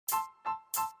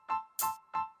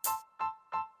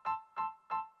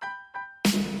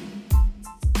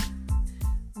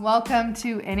Welcome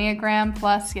to Enneagram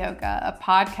Plus Yoga, a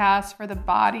podcast for the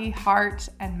body, heart,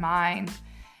 and mind.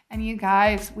 And you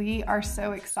guys, we are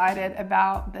so excited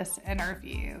about this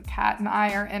interview. Kat and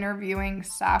I are interviewing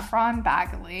Saffron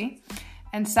Bagley.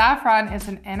 And Saffron is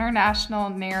an international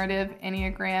narrative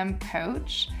Enneagram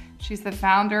coach. She's the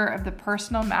founder of the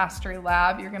Personal Mastery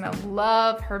Lab. You're going to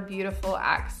love her beautiful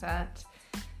accent.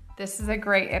 This is a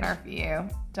great interview.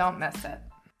 Don't miss it.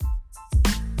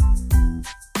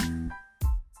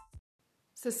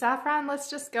 So Saffron, let's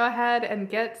just go ahead and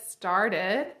get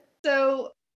started.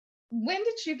 So when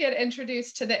did you get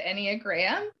introduced to the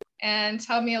Enneagram? And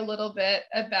tell me a little bit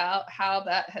about how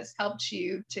that has helped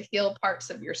you to heal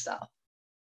parts of yourself.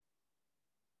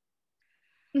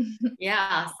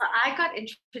 Yeah, so I got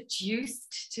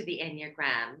introduced to the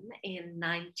Enneagram in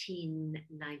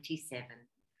 1997.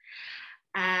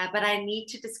 But I need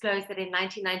to disclose that in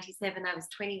 1997, I was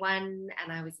 21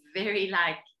 and I was very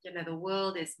the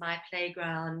world is my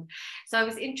playground. So I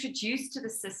was introduced to the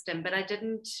system, but I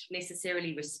didn't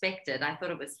necessarily respect it. I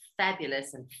thought it was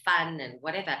fabulous and fun and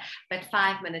whatever. But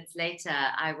 5 minutes later,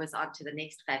 I was on to the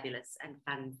next fabulous and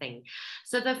fun thing.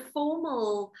 So the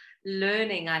formal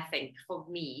learning, I think, for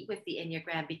me with the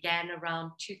Enneagram began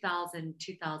around 2000,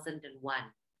 2001.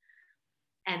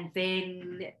 And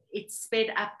then it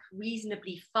sped up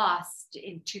reasonably fast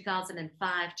in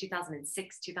 2005,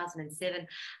 2006, 2007.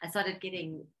 I started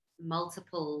getting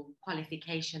multiple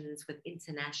qualifications with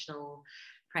international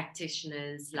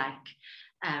practitioners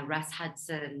like Russ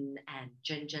Hudson and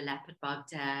Ginger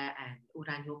Lapid-Bogda and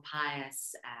Uranio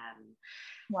Pius.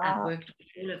 I worked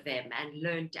with all of them and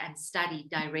learned and studied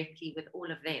directly with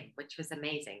all of them, which was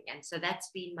amazing. And so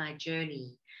that's been my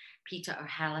journey. Peter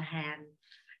O'Hallahan.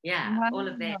 All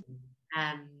of them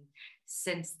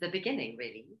since the beginning,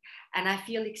 really. And I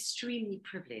feel extremely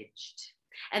privileged.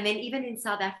 And then even in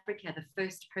South Africa, the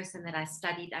first person that I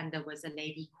studied under was a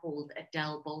lady called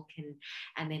Adele Balkin.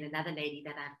 And then another lady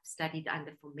that I've studied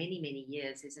under for many, many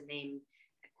years is a name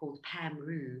called Pam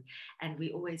Rue. And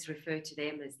we always refer to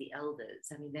them as the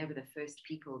elders. I mean, they were the first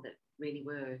people that really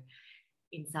were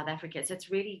in South Africa. So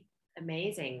it's really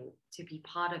amazing to be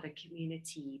part of a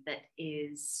community that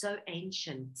is so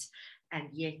ancient and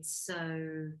yet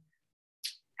so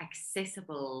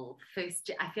accessible.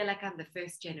 I feel like I'm the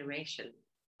first generation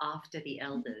after the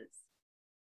elders.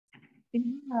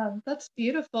 Yeah, that's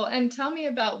beautiful. And tell me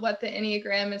about what the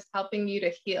Enneagram is helping you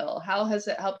to heal. How has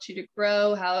it helped you to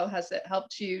grow? How has it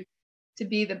helped you to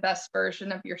be the best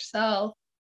version of yourself?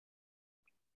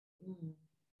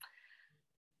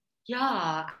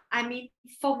 Yeah, I mean,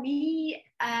 for me,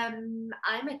 I'm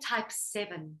a type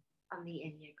 7 on the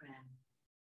Enneagram.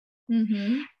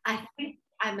 Mm-hmm. I think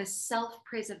I'm a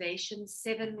self-preservation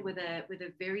 7 with a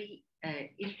very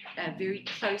very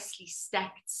closely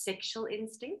stacked sexual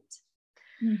instinct.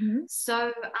 Mm-hmm.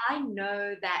 So I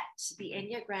know that the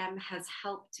Enneagram has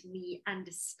helped me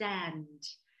understand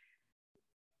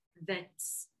that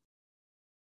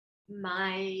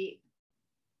my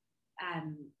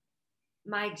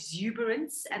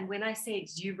exuberance, and when I say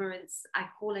exuberance, I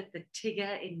call it the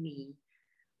Tigger in me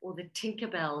or the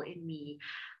Tinkerbell in me.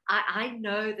 I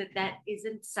know that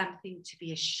isn't something to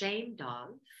be ashamed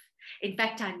of. In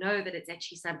fact, I know that it's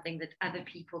actually something that other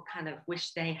people kind of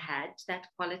wish they had, that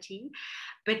quality,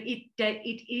 but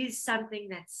it is something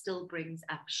that still brings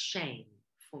up shame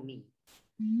for me.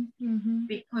 Mm-hmm.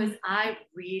 Because I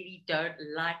really don't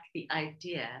like the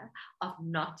idea of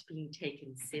not being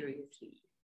taken seriously.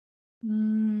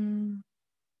 Mm-hmm.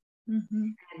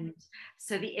 And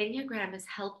so the Enneagram has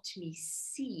helped me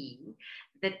see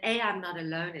that A, I'm not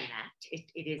alone in that.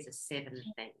 It is a 7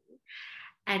 thing.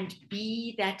 And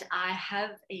B, that I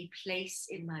have a place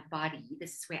in my body.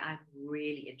 This is where I'm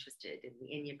really interested in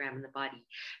the Enneagram and the body,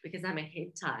 because I'm a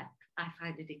head type. I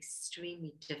find it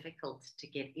extremely difficult to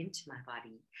get into my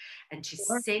body and to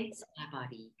sense my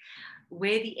body.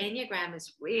 Where the Enneagram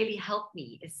has really helped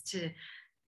me is to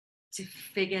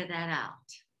figure that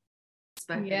out.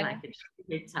 Spoken like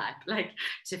a head type, like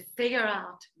to figure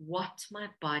out what my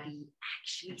body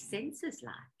actually senses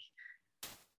like.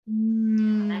 That's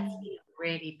been a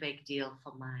really big deal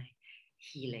for my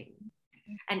healing.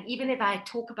 And even if I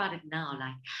talk about it now,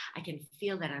 like I can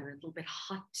feel that I'm a little bit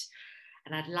hot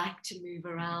and I'd like to move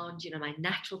around. You know, my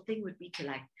natural thing would be to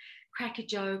like crack a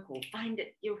joke or find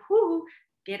it,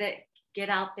 get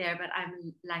out there. But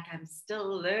I'm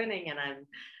still learning, and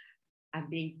I'm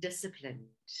being disciplined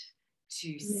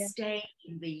to stay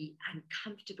in the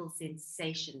uncomfortable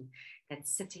sensation that's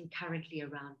sitting currently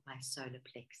around my solar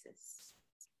plexus.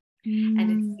 And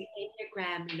it's the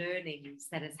Enneagram learnings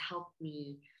that has helped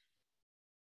me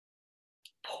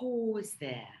pause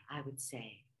there, I would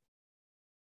say,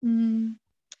 Mm.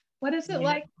 What is it You know,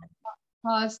 like?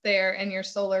 Pause there in your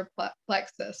solar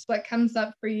plexus. What comes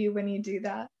up for you when you do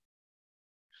that?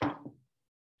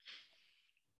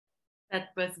 that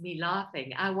was me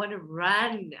laughing. I want to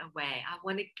run away. I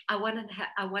want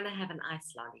to have an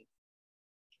ice lolly.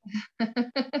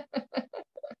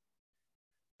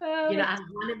 Oh, You know, I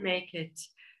want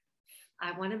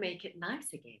to make it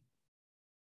nice again.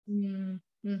 mm-hmm,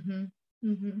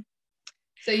 mm-hmm.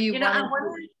 So you You know,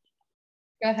 want to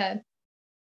go ahead.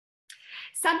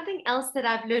 Something else that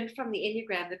I've learned from the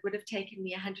Enneagram that would have taken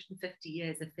me 150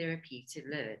 years of therapy to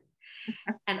learn.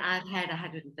 And I've had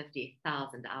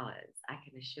 150,000 hours, I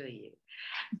can assure you.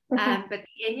 But the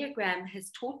Enneagram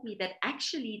has taught me that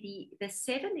actually the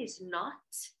 7 is not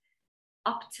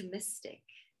optimistic.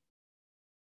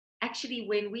 Actually,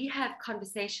 when we have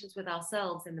conversations with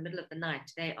ourselves in the middle of the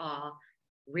night, they are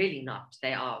really not.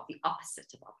 They are the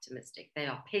opposite of optimistic. They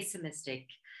are pessimistic,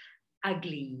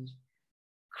 ugly,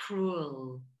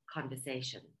 cruel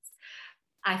conversations.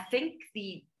 I think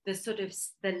the sort of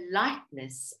the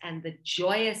lightness and the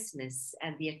joyousness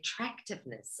and the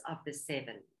attractiveness of the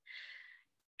 7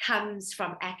 comes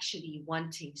from actually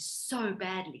wanting so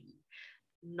badly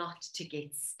not to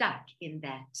get stuck in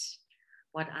that,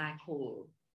 what I call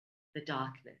the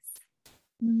darkness.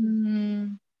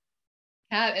 Mm-hmm.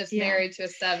 Kat is married to a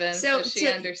 7, so she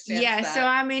understands that. So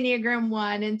I'm Enneagram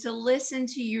 1, and to listen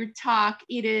to your talk,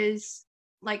 it is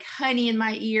like honey in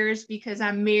my ears because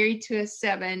I'm married to a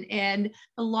 7, and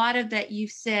a lot of that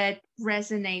you've said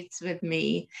resonates with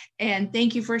me. And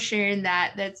thank you for sharing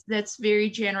that. That's very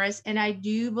generous. And I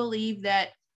do believe that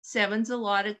 7's a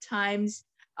lot of times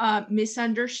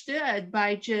misunderstood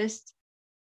by just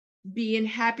being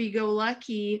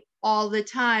happy-go-lucky all the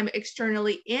time,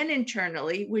 externally and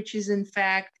internally, which is in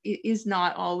fact is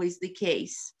not always the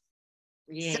case.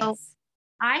 Yes. So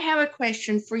I have a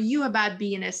question for you about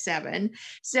being a 7.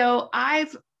 So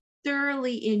I've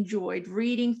thoroughly enjoyed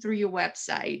reading through your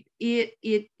website. It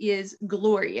is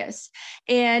glorious.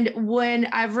 And when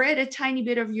I've read a tiny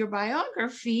bit of your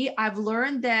biography, I've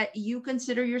learned that you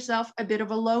consider yourself a bit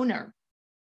of a loner.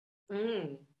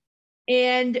 Mm.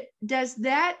 And does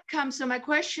that come, so my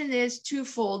question is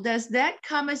twofold. Does that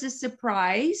come as a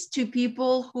surprise to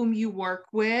people whom you work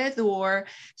with or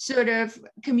sort of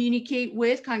communicate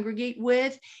with, congregate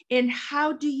with? And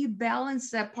how do you balance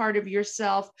that part of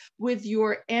yourself with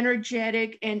your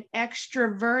energetic and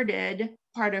extroverted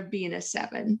part of being a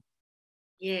 7?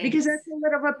 Yes. Because that's a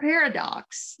bit of a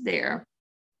paradox there.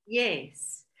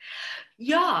 Yes.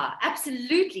 Yeah,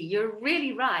 absolutely. You're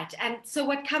really right. And so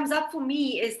what comes up for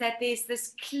me is that there's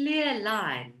this clear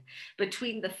line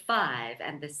between the 5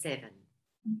 and the 7.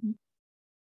 Mm-hmm.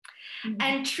 Mm-hmm.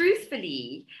 And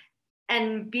truthfully,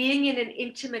 and being in an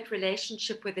intimate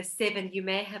relationship with a 7, you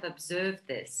may have observed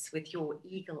this with your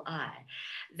eagle eye,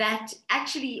 that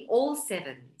actually all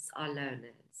 7s are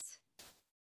loners.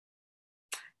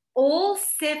 All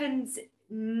 7s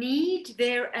need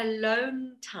their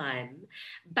alone time,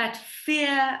 but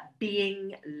fear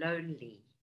being lonely.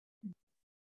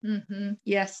 Mm-hmm.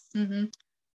 Yes. Mm-hmm.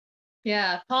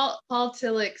 Yeah. Paul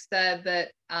Tillich said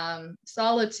that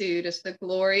solitude is the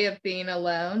glory of being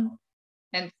alone,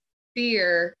 and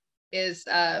fear is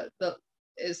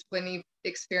when you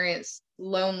experience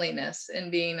loneliness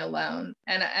and being alone.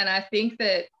 And I think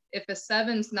that if a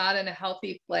 7's not in a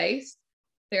healthy place,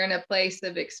 they're in a place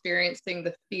of experiencing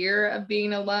the fear of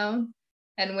being alone.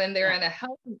 And when they're in a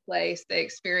healthy place, they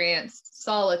experience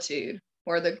solitude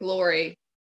or the glory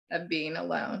of being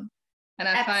alone. And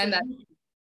I find that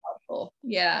helpful.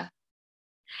 Yeah.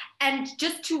 And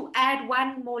just to add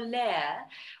one more layer,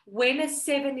 when a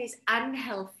 7 is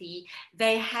unhealthy,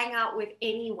 they hang out with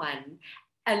anyone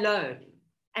alone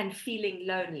and feeling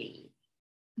lonely.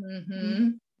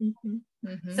 Mm-hmm. Mm-hmm.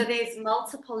 Mm-hmm. So there's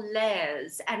multiple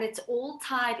layers, and it's all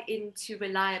tied into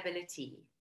reliability.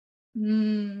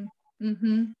 Mm-hmm.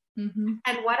 Mm-hmm.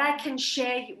 And what I can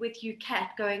share with you,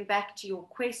 Kat, going back to your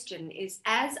question, is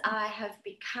as I have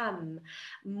become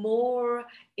more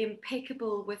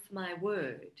impeccable with my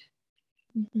word,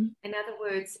 Mm-hmm. in other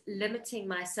words, limiting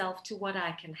myself to what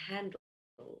I can handle,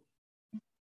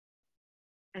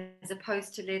 as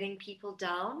opposed to letting people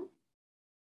down,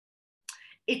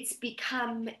 it's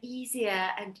become easier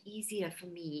and easier for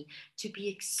me to be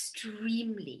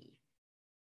extremely,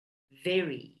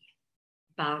 very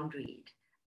boundaried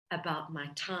about my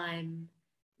time,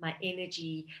 my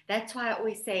energy. That's why I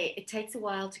always say it takes a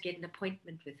while to get an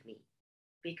appointment with me,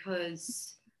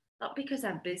 because not because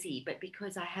I'm busy, but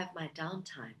because I have my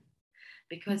downtime,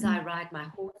 because I ride my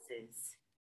horses,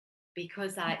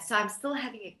 so I'm still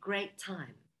having a great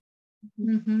time.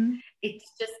 Mm-hmm.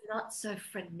 It's just not so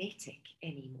frenetic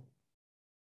anymore.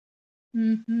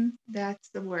 Mm-hmm. That's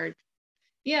the word.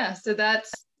 Yeah, so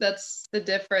that's the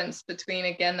difference between,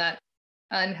 again, that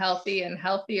unhealthy and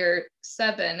healthier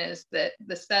 7 is that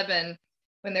the 7,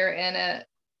 when they're in a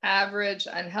average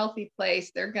unhealthy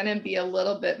place, they're going to be a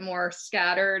little bit more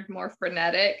scattered, more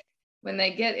frenetic. When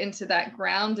they get into that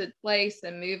grounded place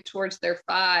and move towards their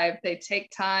 5, they take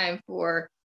time for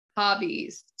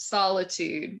hobbies,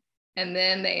 solitude, and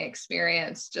then they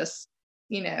experience just,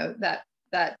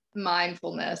 that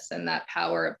mindfulness and that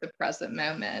power of the present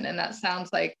moment. And that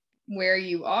sounds like where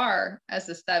you are as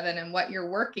a 7 and what you're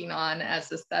working on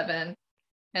as a 7.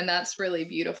 And that's really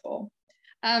beautiful.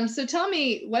 So tell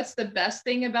me, what's the best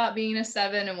thing about being a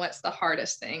 7 and what's the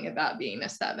hardest thing about being a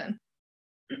 7?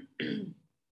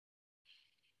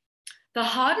 The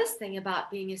hardest thing about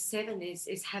being a 7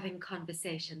 is having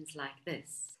conversations like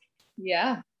this.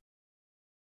 Yeah.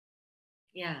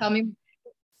 Yeah. Tell me.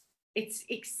 It's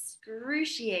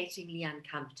excruciatingly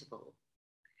uncomfortable.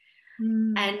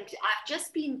 Mm. And I've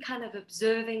just been kind of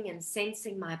observing and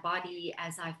sensing my body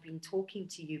as I've been talking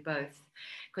to you both,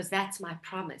 because that's my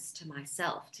promise to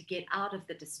myself, to get out of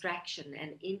the distraction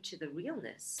and into the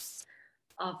realness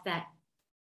of that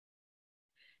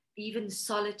even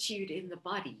solitude in the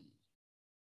body.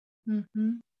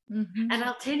 Mm-hmm. Mm-hmm. And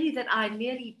I'll tell you that I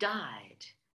nearly died.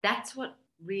 That's what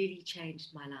really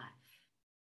changed my life.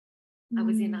 I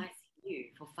was in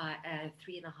ICU for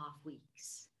 3.5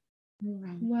 weeks.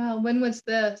 Wow. When was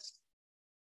this?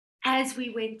 As we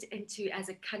went into, as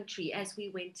a country, as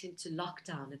we went into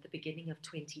lockdown at the beginning of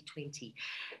 2020,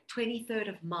 23rd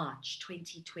of March,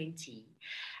 2020,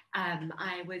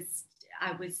 I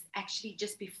was actually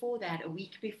just before that, a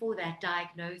week before that,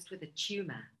 diagnosed with a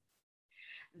tumor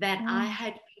that I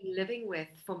had been living with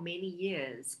for many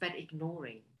years, but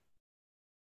ignoring.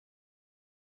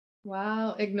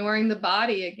 Wow. Ignoring the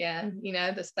body again,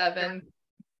 the 7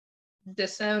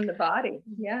 disown the body.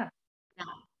 Yeah. Yeah.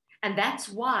 And that's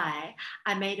why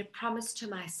I made a promise to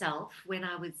myself when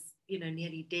I was,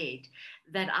 nearly dead,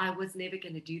 that I was never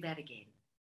going to do that again.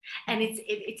 And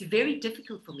it's very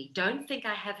difficult for me. Don't think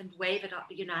I haven't wavered,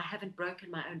 I haven't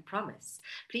broken my own promise.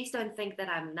 Please don't think that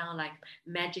I'm now like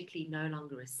magically no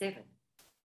longer a 7.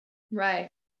 Right.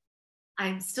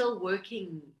 I'm still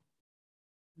working,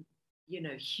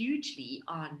 hugely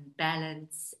on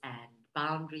balance and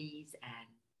boundaries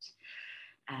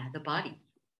and the body.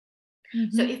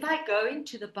 Mm-hmm. So if I go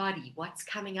into the body, what's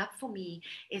coming up for me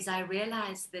is I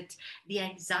realize that the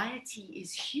anxiety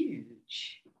is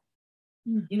huge.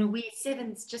 Mm-hmm. We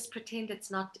 7s just pretend it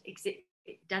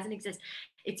doesn't exist.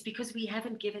 It's because we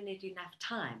haven't given it enough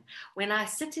time. When I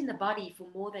sit in the body for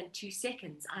more than 2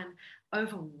 seconds, I'm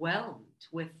overwhelmed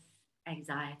with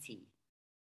anxiety,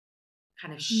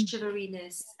 kind of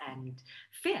shiveriness and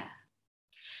fear.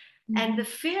 And the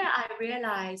fear, I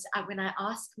realize when I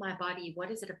ask my body, what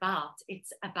is it about?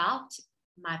 It's about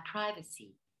my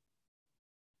privacy.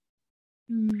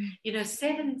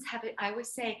 7s have it. I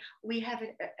always say we have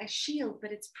a shield,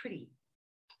 but it's pretty.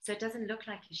 So it doesn't look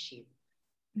like a shield.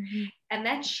 Mm-hmm. And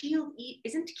that shield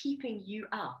isn't keeping you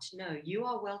out. No, you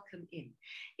are welcome in.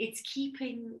 It's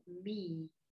keeping me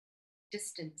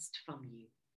distanced from you.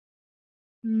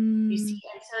 You see,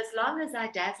 and so as long as I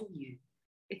dazzle you,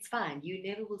 it's fine. You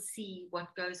never will see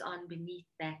what goes on beneath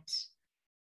that,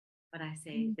 what I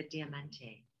say, the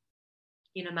diamante.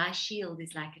 My shield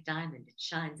is like a diamond. It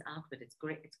shines outward. It's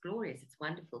great. It's glorious. It's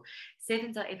wonderful.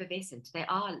 7s are effervescent. They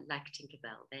are like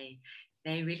Tinkerbell.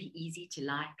 They're really easy to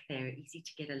like. They're easy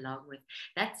to get along with.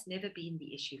 That's never been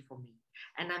the issue for me.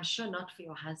 And I'm sure not for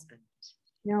your husband.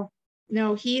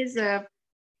 No, he is I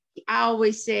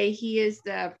always say he is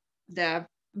the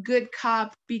good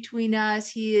cop between us.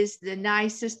 He is the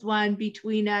nicest one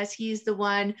between us. He's the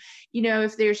one,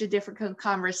 if there's a difficult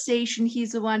conversation,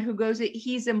 he's the one who goes,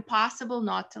 he's impossible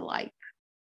not to like.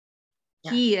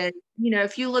 Yeah. He is,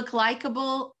 if you look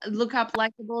up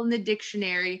likable in the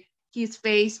dictionary, his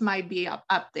face might be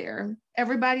up there.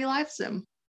 Everybody likes him.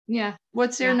 Yeah.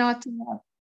 What's there not to love?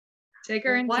 Take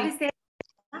her in. What is there?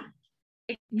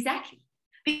 Exactly.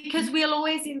 Because we'll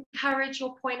always encourage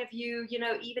your point of view,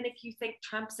 even if you think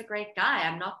Trump's a great guy,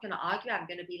 I'm not going to argue. I'm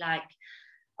going to be like,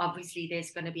 obviously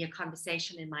there's going to be a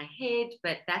conversation in my head,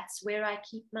 but that's where I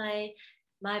keep my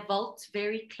vault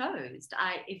very closed.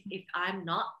 If I'm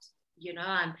not,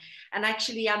 and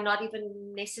actually I'm not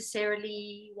even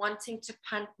necessarily wanting to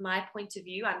punt my point of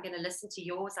view. I'm going to listen to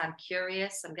yours. I'm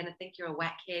curious. I'm going to think you're a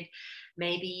whackhead.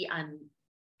 Maybe I'm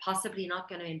possibly not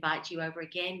going to invite you over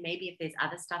again. Maybe if there's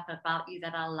other stuff about you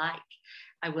that I'll like,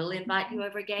 I will invite you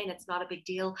over again. It's not a big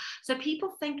deal. So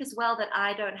people think as well that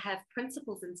I don't have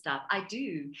principles and stuff. I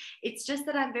do. It's just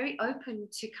that I'm very open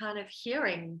to kind of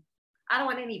hearing, I don't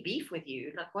want any beef with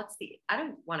you. Like, I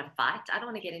don't want to fight. I don't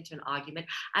want to get into an argument.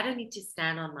 I don't need to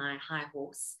stand on my high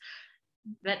horse.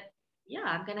 But yeah,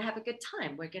 I'm going to have a good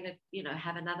time. We're going to,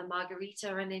 have another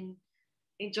margarita and then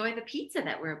enjoy the pizza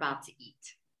that we're about to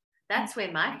eat. That's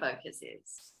where my focus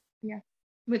is. Yeah.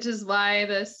 Which is why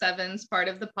the 7's part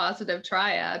of the positive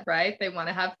triad, right? They want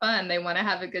to have fun. They want to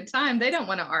have a good time. They don't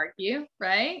want to argue,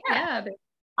 right? Yeah.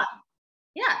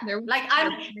 Like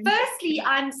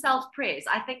I'm self-praise.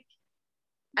 I think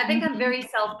I'm very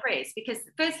self-praised because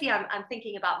firstly, I'm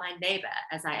thinking about my neighbor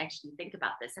as I actually think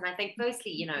about this. And I think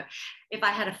firstly, if I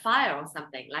had a fire or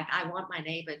something, like I want my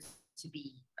neighbor to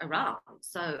be around.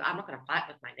 So I'm not going to fight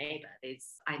with my neighbor.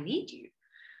 I need you.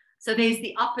 So there's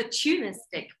the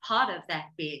opportunistic part of that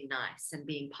being nice and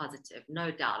being positive, no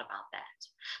doubt about that.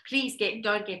 Please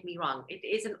don't get me wrong. It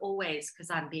isn't always because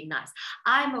I'm being nice.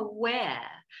 I'm aware.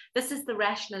 This is the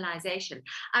rationalization.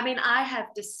 I mean, I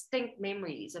have distinct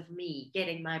memories of me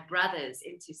getting my brothers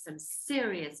into some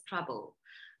serious trouble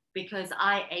because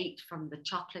I ate from the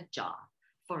chocolate jar,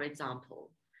 for example,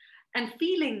 and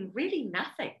feeling really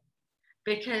nothing.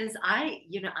 Because I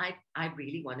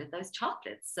really wanted those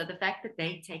chocolates. So the fact that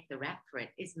they take the rap for it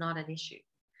is not an issue.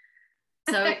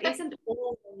 So it isn't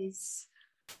always,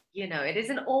 it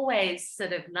isn't always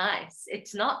sort of nice.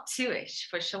 It's not two-ish,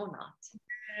 for sure not.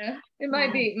 Yeah. It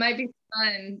might be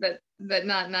fun, but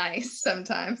not nice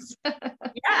sometimes.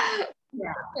 Yeah.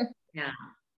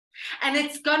 And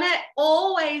it's gonna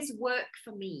always work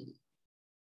for me.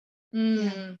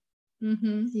 Yeah.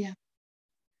 Mm-hmm. Yeah.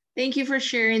 Thank you for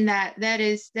sharing that. That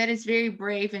is very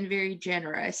brave and very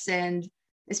generous, and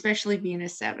especially being a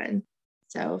 7.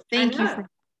 So thank you for.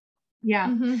 Yeah.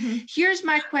 Mm-hmm. Here's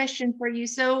my question for you.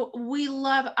 So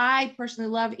I personally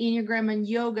love Enneagram and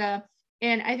yoga,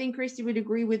 and I think Christy would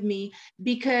agree with me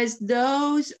because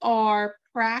those are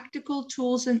practical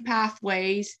tools and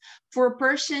pathways for a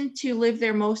person to live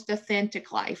their most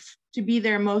authentic life, to be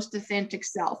their most authentic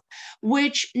self,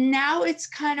 which now it's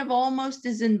kind of almost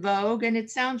is in vogue, and it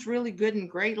sounds really good and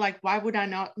great. Like, why would I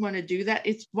not want to do that?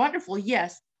 It's wonderful,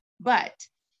 yes, but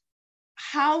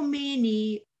how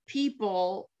many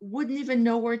people wouldn't even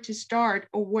know where to start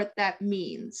or what that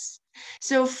means?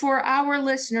 So for our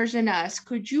listeners and us,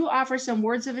 could you offer some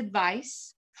words of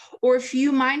advice or a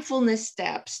few mindfulness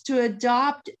steps to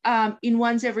adopt in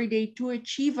one's everyday to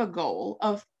achieve a goal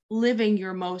of living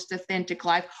your most authentic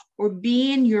life or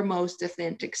being your most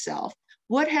authentic self?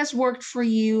 What has worked for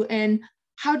you, and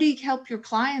how do you help your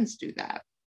clients do that?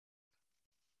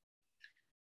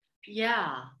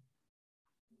 Yeah.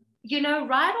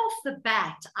 Right off the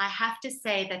bat, I have to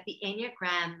say that the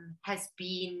Enneagram has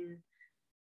been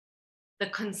the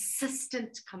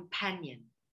consistent companion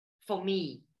for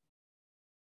me.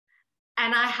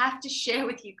 And I have to share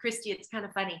with you, Christy, it's kind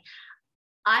of funny.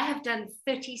 I have done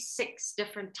 36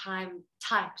 different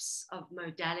types of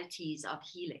modalities of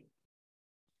healing.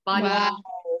 Wow.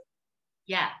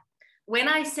 Yeah. When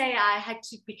I say I had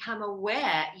to become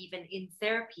aware, even in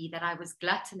therapy, that I was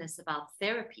gluttonous about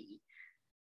therapy,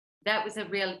 that was a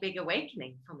real big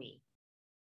awakening for me.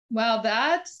 Well,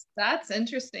 that's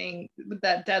interesting.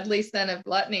 That deadly sin of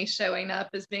gluttony showing up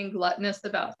as being gluttonous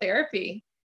about therapy.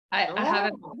 I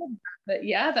haven't, but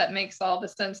yeah, that makes all the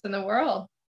sense in the world.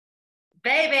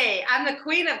 Baby, I'm the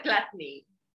queen of gluttony.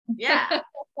 Yeah.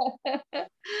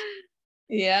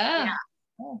 Yeah.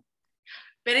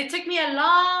 But it took me a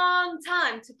long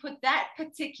time to put that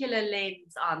particular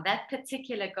lens on. That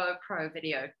particular GoPro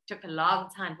video took a long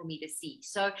time for me to see.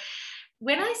 So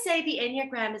when I say the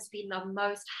Enneagram has been the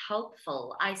most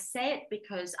helpful, I say it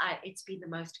because it's been the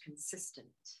most consistent.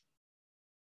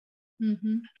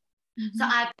 Mm-hmm. Mm-hmm. So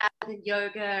I've dabbled in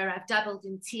yoga, I've dabbled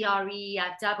in TRE,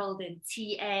 I've dabbled in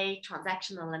TA,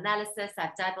 transactional analysis,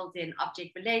 I've dabbled in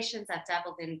object relations, I've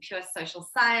dabbled in pure social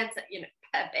science,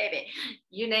 baby,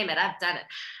 you name it, I've done it.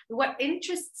 What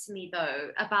interests me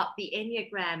though about the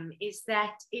Enneagram is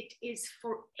that it is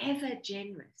forever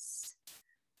generous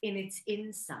in its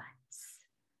insights.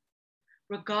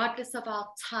 Regardless of our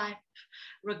type,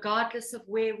 regardless of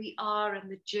where we are in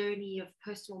the journey of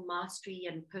personal mastery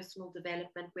and personal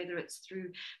development, whether it's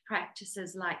through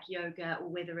practices like yoga or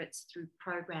whether it's through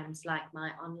programs like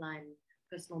my online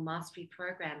personal mastery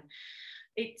program,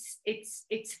 it's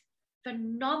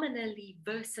phenomenally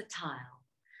versatile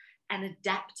and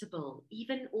adaptable,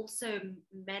 even also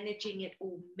managing it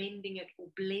or mending it or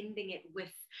blending it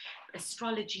with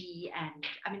astrology. And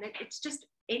I mean, it's just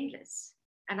endless.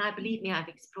 And I believe me, I've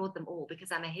explored them all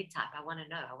because I'm a head type. I want to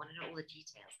know all the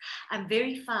details. I'm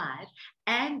very 5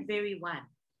 and very 1.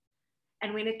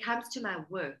 And when it comes to my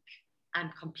work, I'm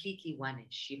completely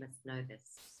 1-ish. You must know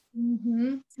this.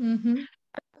 Mm-hmm. Mm-hmm.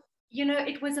 You know,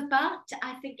 it was about,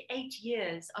 I think, 8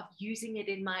 years of using it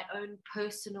in my own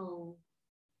personal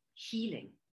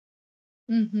healing.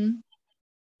 Mm-hmm.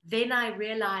 Then I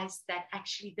realized that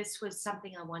actually this was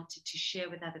something I wanted to share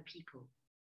with other people.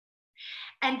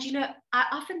 And, you know, I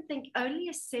often think only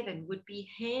a 7 would be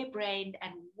harebrained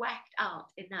and whacked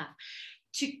out enough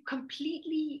to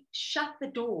completely shut the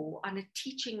door on a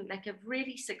teaching, like a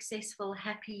really successful,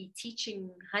 happy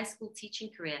teaching, high school teaching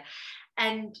career.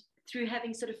 And through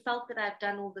having sort of felt that I've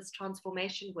done all this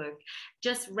transformation work,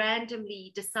 just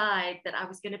randomly decide that I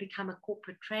was going to become a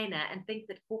corporate trainer and think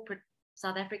that corporate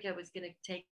South Africa was going to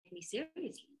take me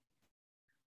seriously.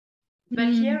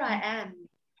 But here I am,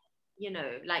 you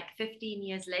know, like 15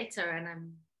 years later,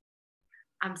 and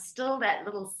I'm still that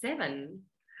little 7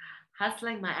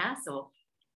 hustling my ass off,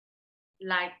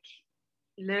 like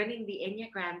learning the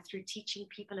Enneagram through teaching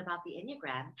people about the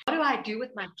Enneagram. What do I do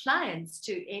with my clients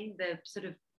to end the sort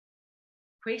of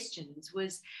questions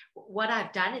was what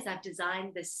I've done is I've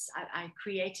designed this, I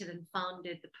created and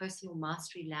founded the Personal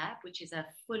Mastery Lab, which is a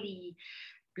fully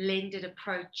blended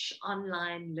approach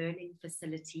online learning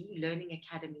facility, learning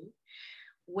academy,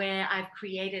 where I've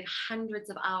created hundreds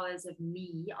of hours of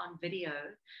me on video,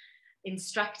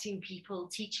 instructing people,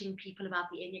 teaching people about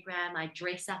the Enneagram. I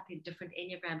dress up in different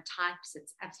Enneagram types.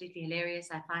 It's absolutely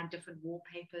hilarious. I find different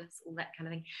wallpapers, all that kind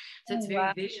of thing. So it's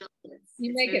very visual.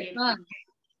 You make it fun.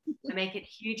 I make it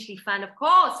hugely fun. Of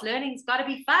course, learning's got to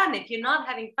be fun. If you're not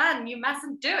having fun, you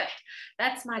mustn't do it.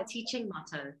 That's my teaching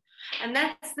motto. And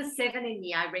that's the 7 in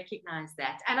me. I recognize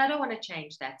that. And I don't want to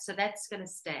change that. So that's going to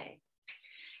stay.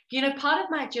 You know, part of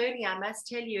my journey, I must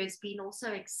tell you, has been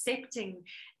also accepting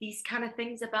these kind of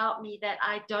things about me that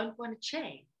I don't want to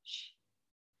change.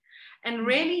 And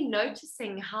really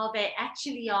noticing how they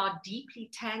actually are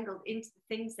deeply tangled into the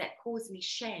things that cause me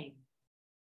shame.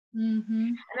 Mm-hmm.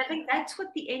 And I think that's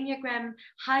what the Enneagram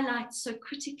highlights so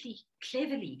critically,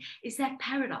 cleverly, is that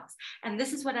paradox. And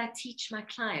this is what I teach my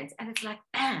clients. And it's like,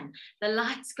 bam, the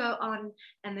lights go on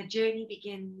and the journey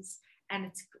begins. And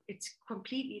it's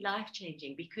completely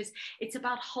life-changing because it's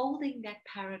about holding that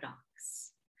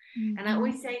paradox. Mm-hmm. And I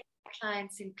always say to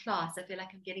clients in class, I feel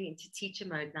like I'm getting into teacher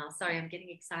mode now. Sorry, I'm getting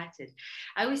excited.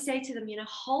 I always say to them, you know,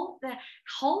 hold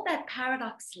that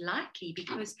paradox lightly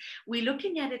because we're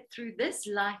looking at it through this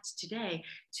light today.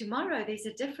 Tomorrow, there's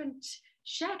a different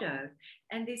shadow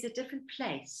and there's a different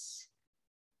place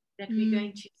that we're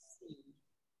going to see.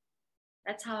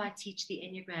 That's how I teach the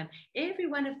Enneagram. Every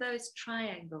one of those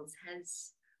triangles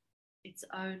has its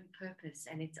own purpose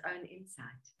and its own insight.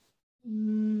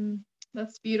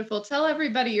 That's beautiful. Tell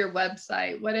everybody your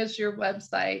website. What is your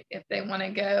website if they want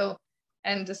to go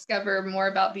and discover more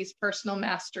about these personal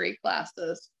mastery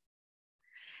classes?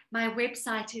 My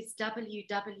website is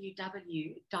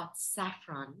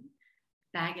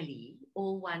www.saffron.Baggerly,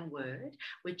 all one word,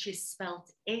 which is spelled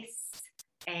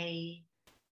SAFF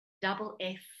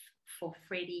for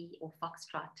Freddie or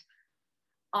Foxtrot,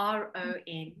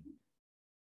 RON,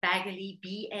 Baggerly,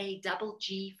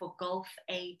 BAGG for golf,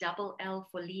 ALL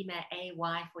for Lima,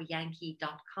 AY for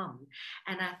Yankee.com.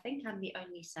 And I think I'm the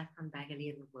only Saffron Baggerly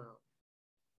in the world.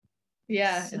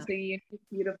 Yeah, so, it's a unique,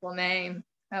 beautiful name.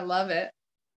 I love it.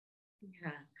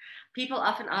 Yeah. People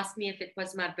often ask me if it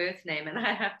was my birth name, and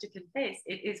I have to confess,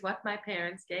 it is what my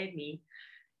parents gave me.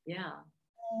 Yeah.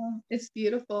 It's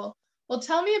beautiful. Well,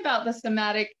 tell me about the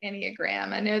somatic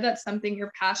Enneagram. I know that's something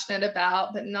you're passionate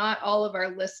about, but not all of our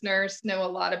listeners know a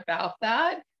lot about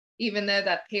that, even though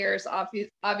that pairs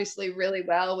obviously really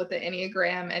well with the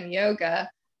Enneagram and yoga.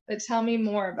 But tell me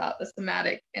more about the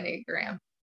somatic Enneagram.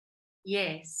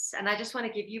 Yes. And I just want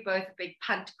to give you both a big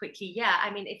punt quickly. Yeah. I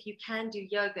mean, if you can do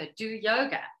yoga, do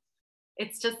yoga.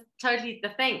 It's just totally the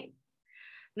thing.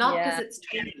 Not because it's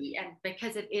trendy and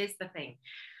because it is the thing.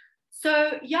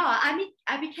 So, yeah,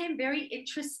 I became very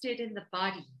interested in the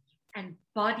body and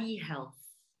body health,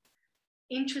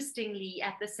 interestingly,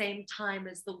 at the same time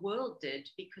as the world did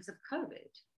because of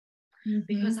COVID.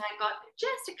 Because I got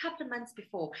just a couple of months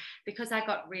before, because I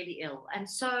got really ill. And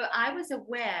so I was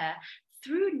aware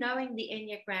through knowing the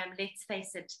Enneagram, let's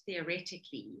face it,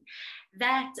 theoretically,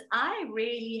 that I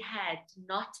really had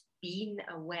not been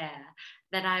aware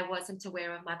that I wasn't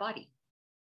aware of my body.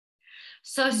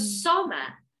 So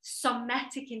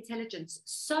somatic intelligence,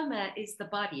 soma is the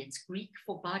body, it's Greek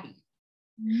for body.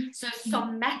 So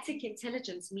somatic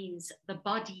intelligence means the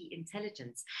body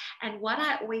intelligence. And what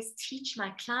I always teach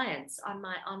my clients on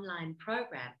my online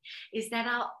program is that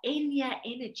our Enya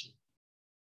energy,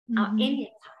 our Enya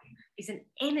type is an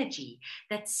energy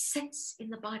that sits in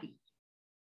the body.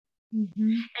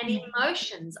 And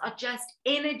emotions are just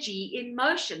energy in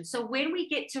motion. So when we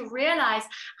get to realize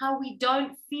how we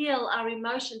don't feel our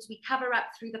emotions, we cover up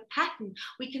through the pattern,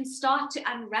 we can start to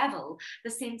unravel the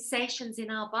sensations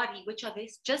in our body, which are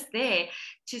just there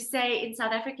to say. In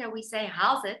South Africa, we say,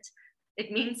 how's it?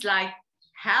 It means like,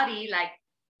 howdy, like,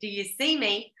 do you see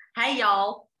me? Hey,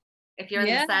 y'all. If you're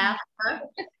in the South,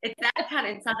 it's that kind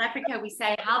of. In South Africa, we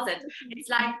say, how's it? It's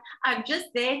like, I'm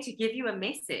just there to give you a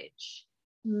message.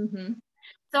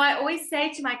 So I always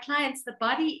say to my clients, the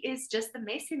body is just the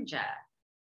messenger.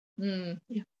 And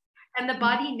the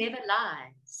body never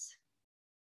lies.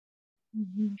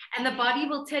 And the body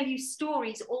will tell you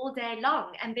stories all day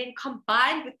long. And then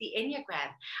combined with the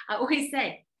Enneagram, I always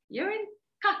say, you're in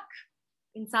kak.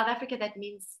 In South Africa, that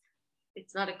means,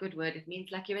 it's not a good word. It means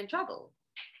like you're in trouble.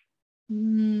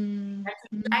 That's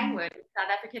a slang word in South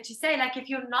Africa to say, like, if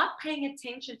you're not paying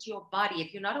attention to your body,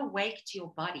 if you're not awake to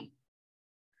your body,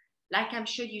 like I'm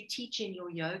sure you teach in your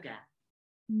yoga,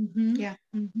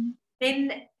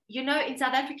 then, you know, in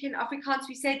South African Afrikaans,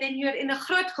 we say, then you're in a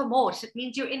groot gemors. It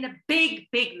means you're in a big,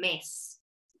 big mess.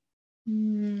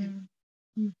 And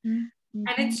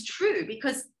it's true,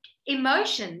 because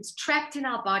emotions trapped in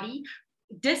our body,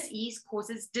 dis-ease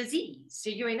causes disease. So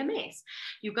you're in a mess.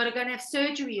 You've got to go and have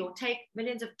surgery or take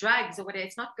millions of drugs or whatever.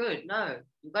 It's not good. No,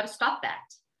 you've got to stop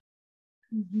that.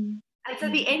 And so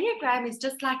the Enneagram is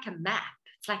just like a map.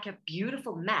 It's like a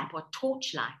beautiful map or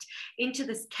torchlight into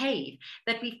this cave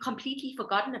that we've completely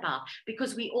forgotten about,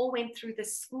 because we all went through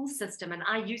this school system. And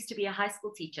I used to be a high school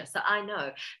teacher, so I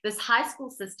know this high school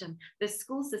system, this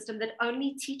school system that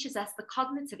only teaches us the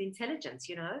cognitive intelligence.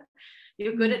 You know,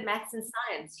 you're good at maths and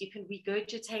science, you can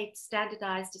regurgitate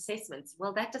standardized assessments.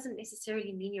 Well, that doesn't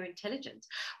necessarily mean you're intelligent.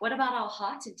 What about our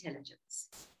heart intelligence?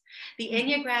 The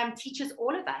Enneagram teaches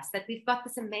all of us that we've got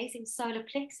this amazing solar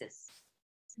plexus.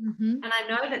 And I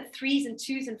know that 3s and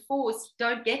 2s and 4s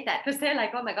don't get that, because they're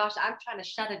like, oh my gosh, I'm trying to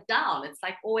shut it down. It's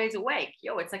like always awake.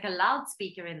 It's like a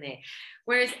loudspeaker in there.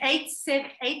 Whereas 8s,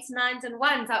 9s, and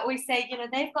 1s, I always say, you know,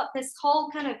 they've got this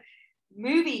whole kind of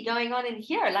movie going on in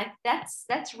here. Like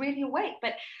that's really awake.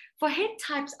 But for head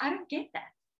types, I don't get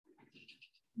that.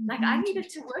 Like I needed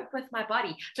to work with my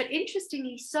body. But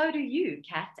interestingly, so do you,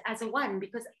 Kat, as a 1,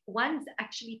 because 1s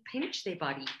actually pinch their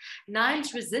body.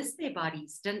 9s resist their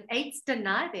bodies. 8s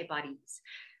deny their bodies.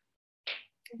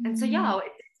 And so, yeah,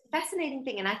 it's a fascinating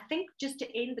thing. And I think, just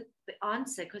to end the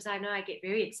answer, because I know I get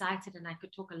very excited and I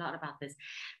could talk a lot about this,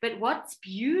 but what's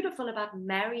beautiful about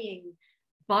marrying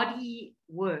body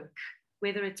work,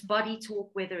 whether it's body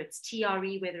talk, whether it's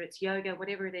TRE, whether it's yoga,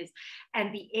 whatever it is,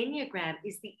 and the Enneagram,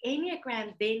 is the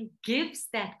Enneagram then gives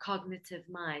that cognitive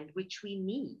mind, which we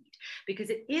need, because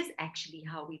it is actually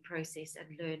how we process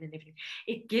and learn and everything.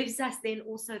 It gives us then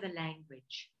also the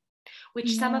language,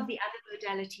 which some of the other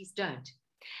modalities don't.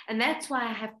 And that's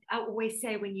why I always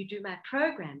say, when you do my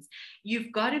programs,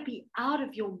 you've got to be out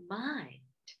of your mind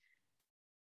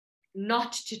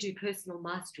not to do personal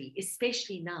mastery,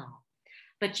 especially now.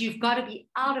 But you've got to be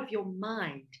out of your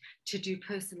mind to do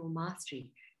personal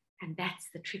mastery. And that's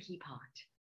the tricky part.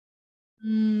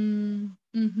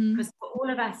 Because for all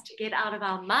of us to get out of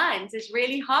our minds is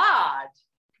really hard.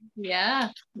 Yeah.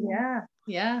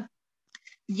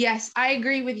 Yes, I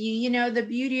agree with you. You know, the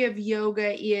beauty of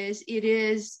yoga is it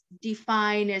is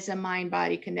defined as a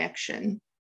mind-body connection.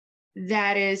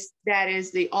 That is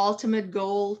the ultimate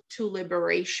goal to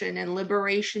liberation. And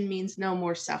liberation means no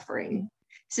more suffering.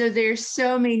 So there's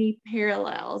so many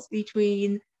parallels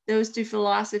between those two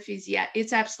philosophies. Yeah,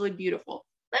 it's absolutely beautiful.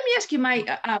 Let me ask you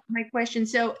my question.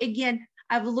 So again,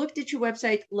 I've looked at your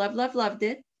website, loved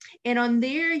it. And on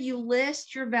there, you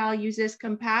list your values as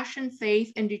compassion,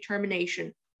 faith, and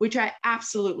determination, which I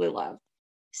absolutely love.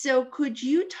 So could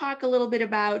you talk a little bit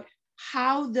about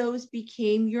how those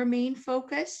became your main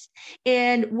focus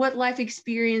and what life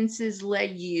experiences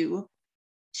led you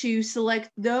to select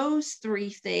those 3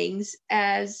 things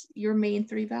as your main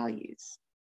 3 values?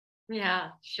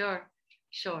 Yeah, sure.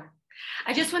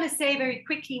 I just want to say very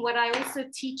quickly, what I also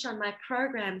teach on my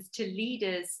programs to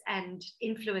leaders and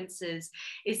influencers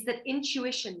is that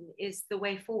intuition is the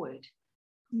way forward.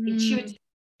 Intuitive.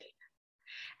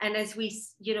 And as we,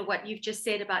 what you've just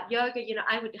said about yoga,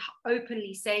 I would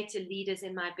openly say to leaders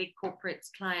in my big corporate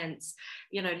clients,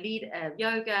 lead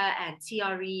yoga and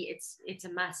TRE, it's a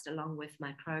must along with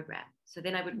my program. So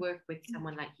then I would work with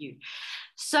someone like you.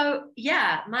 So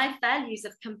yeah, my values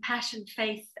of compassion,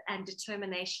 faith, and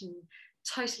determination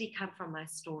totally come from my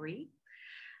story.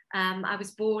 I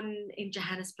was born in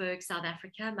Johannesburg, South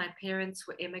Africa. My parents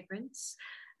were immigrants,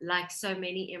 like so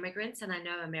many immigrants, and I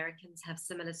know Americans have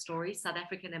similar stories. South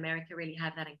Africa and America really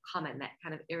have that in common, that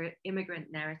kind of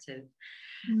immigrant narrative.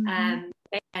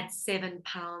 They had 7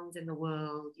 pounds in the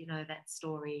world, that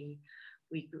story.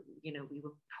 We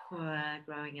were poor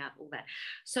growing up, all that.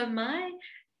 So my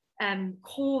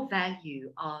core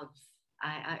value of,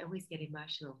 I always get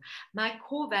emotional, my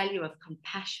core value of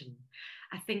compassion,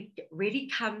 I think, really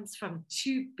comes from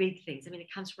 2 big things. I mean,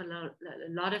 it comes from a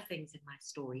lot of things in my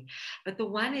story, but the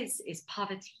one is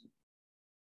poverty.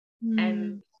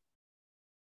 And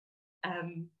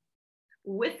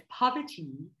with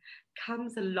poverty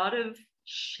comes a lot of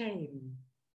shame.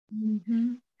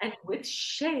 And with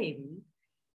shame,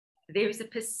 there is a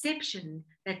perception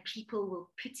that people will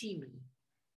pity me.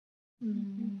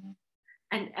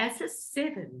 And as a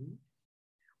 7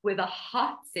 with a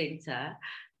heart center,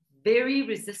 very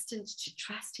resistant to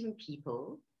trusting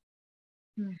people,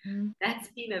 that's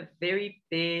been a very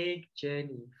big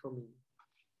journey for me.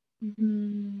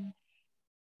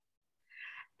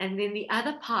 And then the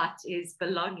other part is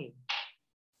belonging.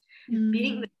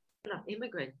 Being the son of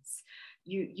immigrants,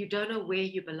 you don't know where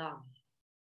you belong.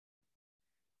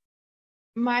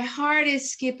 My heart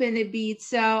is skipping a beat,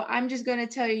 so I'm just going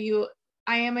to tell you,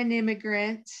 I am an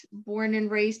immigrant, born and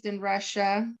raised in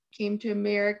Russia, came to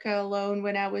America alone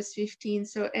when I was 15.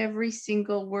 So every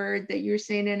single word that you're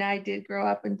saying, and I did grow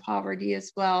up in poverty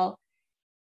as well.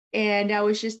 And I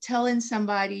was just telling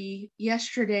somebody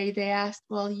yesterday, they asked,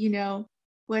 well,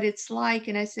 what it's like.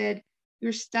 And I said,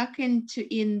 you're stuck in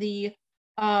the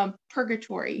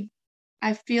purgatory.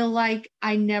 I feel like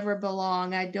I never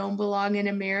belong. I don't belong in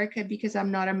America because I'm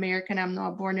not American. I'm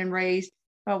not born and raised.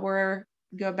 But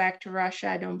go back to Russia,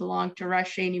 I don't belong to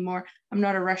Russia anymore. I'm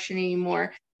not a Russian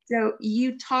anymore. So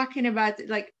you talking about,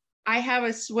 like, I have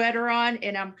a sweater on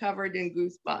and I'm covered in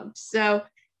goosebumps. So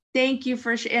thank you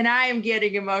and I am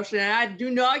getting emotional. I do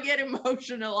not get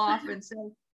emotional often.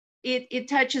 So it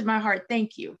touches my heart.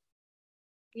 Thank you.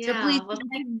 Yeah, so please, well,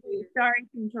 thank you. Sorry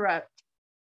to interrupt.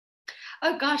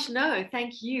 Oh gosh, no,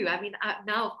 thank you. I mean,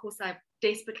 now of course I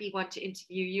desperately want to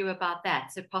interview you about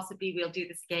that. So possibly we'll do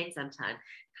this again sometime.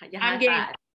 I'm game.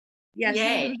 Yes.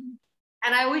 Yay.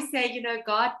 And I always say,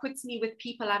 God puts me with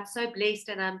people. I'm so blessed,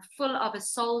 and I'm full of a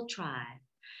soul tribe.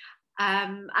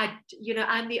 I'm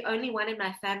the only one in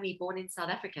my family born in South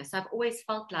Africa. So I've always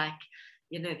felt like,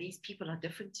 these people are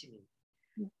different to me.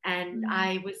 And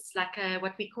I was like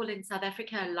what we call in South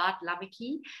Africa, a laat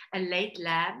lammetjie, a late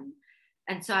lamb.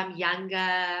 And so I'm younger.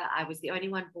 I was the only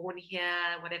one born here,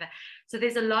 whatever. So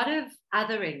there's a lot of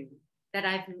othering that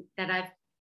I've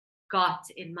got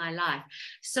in my life.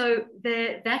 So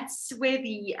that's where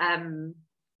the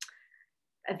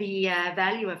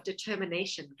value of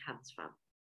determination comes from.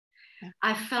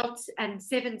 I felt, and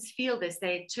 7s feel this,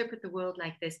 they interpret the world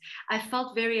like this. I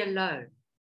felt very alone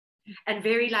and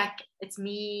very like it's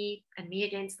me and me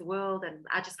against the world, and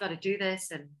I just got to do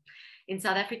this. And in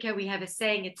South Africa, we have a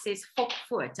saying, it says, "Fok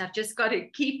voort." I've just got to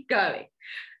keep going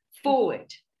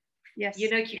forward. Yes. You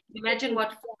can imagine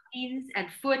what "fok" means, and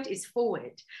 "foot" is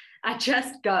forward. I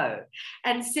just go.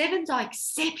 And 7s are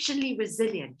exceptionally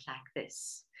resilient like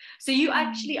this. So you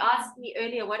actually asked me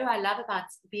earlier, what do I love about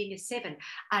being a 7?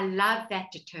 I love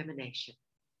that determination.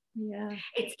 Yeah.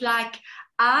 It's like,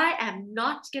 I am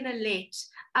not going to let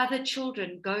other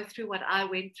children go through what I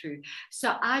went through.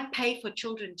 So I pay for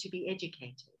children to be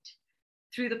educated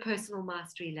through the Personal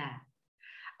Mastery Lab.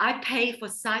 I pay for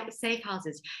safe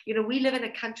houses. We live in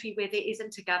a country where there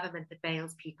isn't a government that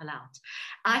bails people out.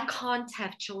 I can't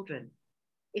have children.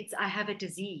 I have a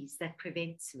disease that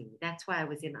prevents me. That's why I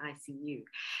was in ICU.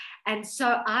 And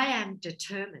so I am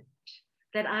determined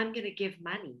that I'm going to give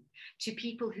money to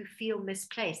people who feel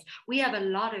misplaced. We have a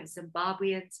lot of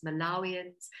Zimbabweans,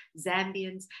 Malawians,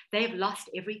 Zambians. They've lost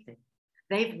everything.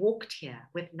 They've walked here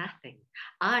with nothing.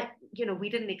 We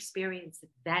didn't experience it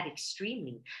that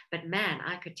extremely, but man,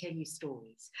 I could tell you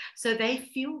stories. So they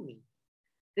feel me.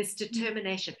 This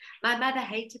determination. My mother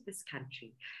hated this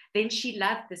country. Then she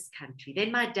loved this country.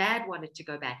 Then my dad wanted to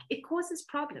go back. It causes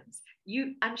problems.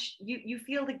 You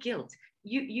feel the guilt.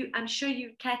 I'm sure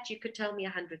you could tell me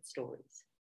 100 stories.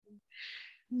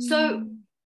 So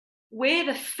where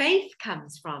the faith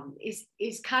comes from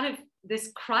is kind of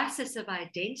this crisis of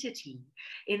identity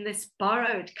in this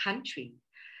borrowed country.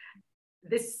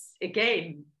 this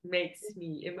again makes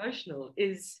me emotional,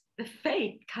 is the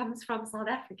faith comes from South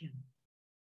Africa.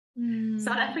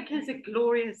 South Africa is a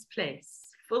glorious place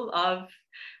full of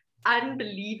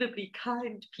unbelievably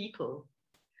kind people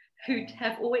who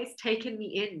have always taken me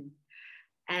in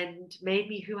and made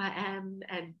me who I am.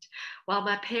 And while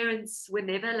my parents were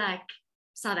never like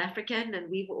South African, and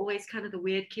we were always kind of the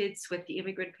weird kids with the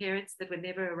immigrant parents that were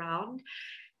never around,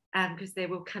 because they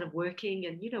were kind of working,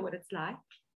 and you know what it's like.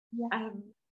 Yeah.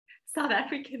 South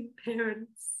African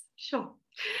parents, sure.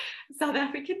 South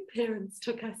African parents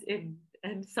took us in,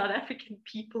 and South African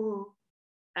people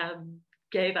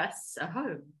gave us a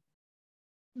home.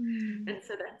 And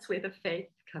so that's where the faith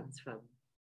comes from.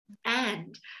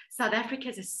 And South Africa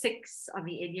is a 6 on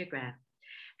the Enneagram.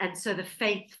 And so the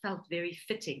faith felt very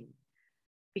fitting,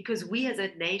 because we as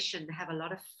a nation have a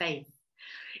lot of faith,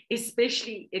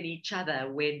 especially in each other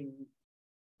when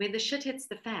the shit hits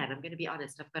the fan. I'm going to be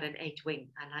honest, I've got an 8 wing.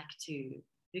 I like to,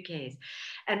 who cares?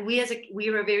 And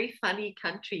we're a very funny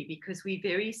country, because we're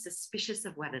very suspicious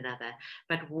of one another.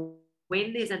 But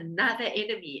when there's another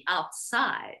enemy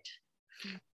outside,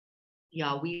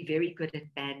 yeah, we're very good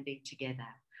at banding together,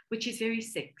 which is very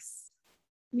 6.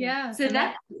 Yeah. So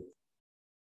that.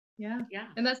 Yeah.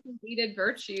 And that's the needed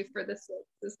virtue for the 6,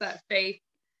 is that faith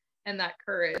and that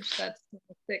courage. That's when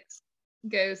the 6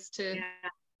 goes to a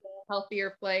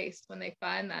healthier place, when they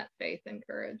find that faith and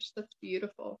courage. That's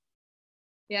beautiful.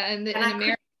 Yeah. And in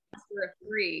America, we're a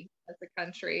 3 as a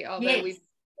country, although we've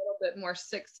a little bit more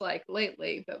 6-like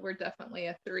lately, but we're definitely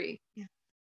a 3.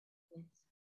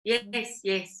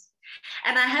 Yes.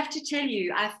 And I have to tell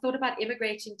you, I've thought about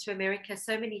immigrating to America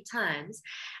so many times,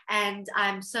 and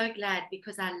I'm so glad,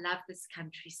 because I love this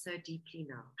country so deeply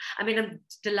now. I mean, I'm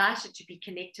delighted to be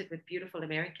connected with beautiful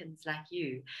Americans like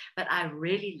you, but I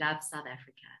really love South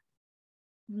Africa.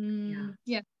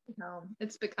 Yeah, home.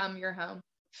 It's become your home.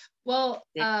 Well,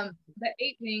 the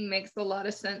 8 wing makes a lot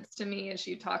of sense to me, as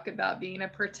you talk about being a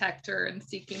protector and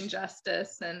seeking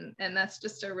justice, and that's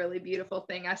just a really beautiful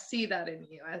thing. I see that in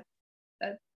you.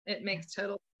 It makes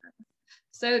total sense.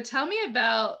 So tell me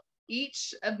about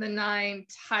each of the 9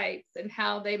 types and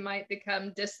how they might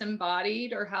become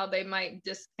disembodied, or how they might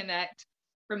disconnect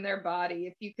from their body.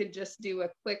 If you could just do a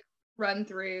quick run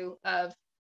through of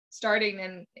starting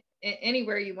in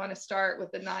anywhere you want to start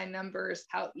with the 9 numbers,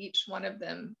 how each one of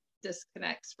them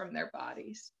disconnects from their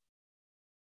bodies.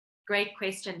 Great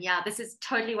question. Yeah, this is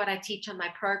totally what I teach on my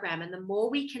program. And the more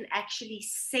we can actually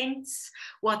sense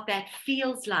what that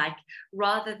feels like,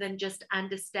 rather than just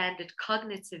understand it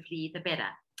cognitively, the better.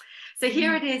 So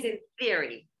here it is in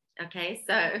theory. Okay,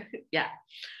 so yeah.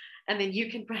 And then you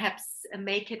can perhaps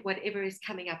make it whatever is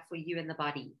coming up for you in the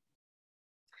body.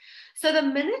 So the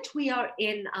minute we are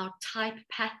in our type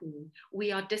pattern,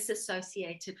 we are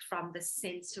disassociated from the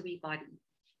sensory body.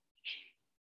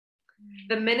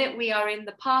 The minute we are in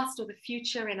the past or the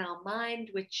future in our mind,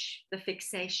 which the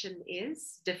fixation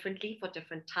is differently for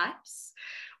different types,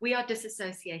 we are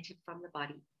disassociated from the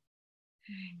body.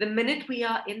 The minute we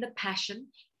are in the passion,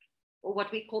 or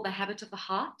what we call the habit of the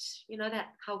heart, you know,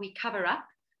 that how we cover up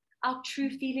our true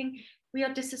feeling, we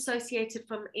are disassociated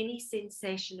from any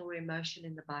sensation or emotion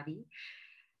in the body.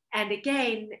 And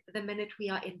again, the minute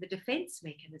we are in the defense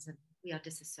mechanism, we are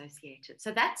disassociated.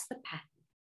 So that's the pattern.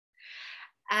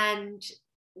 And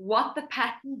what the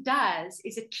pattern does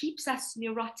is it keeps us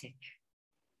neurotic.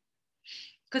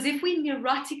 Because if we're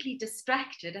neurotically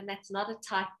distracted, and that's not a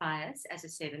type bias as a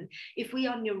 7, if we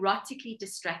are neurotically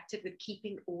distracted with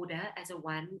keeping order as a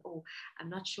 1, or I'm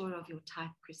not sure of your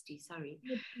type, Christy, sorry.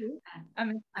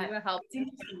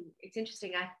 It's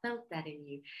interesting. I felt that in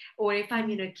you. Or if I'm,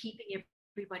 keeping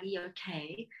everybody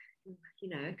okay,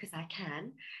 because I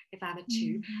can, if I'm a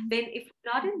 2, then if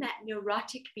not in that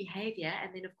neurotic behavior,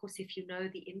 and then of course, if you know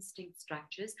the instinct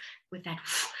structures with that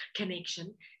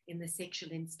connection in the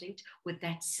sexual instinct, with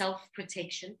that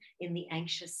self-protection in the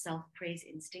anxious self-praise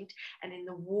instinct, and in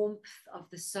the warmth of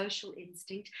the social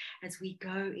instinct, as we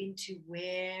go into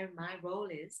where my role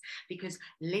is, because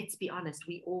let's be honest,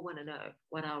 we all want to know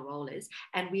what our role is,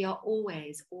 and we are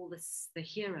always the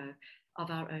hero of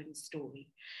our own story.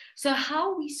 So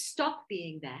how we stop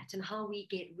being that, and how we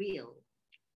get real,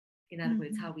 in other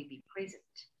words, how we be present,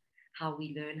 how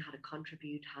we learn how to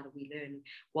contribute, how do we learn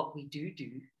what we do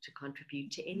to contribute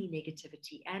to any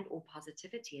negativity and or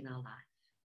positivity in our life,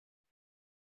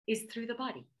 is through the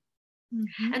body.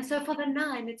 And so for the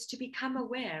 9, it's to become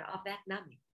aware of that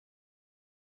numbing.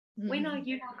 When are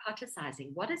you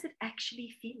narcoticizing? What does it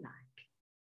actually feel like?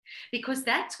 Because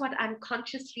that's what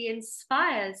unconsciously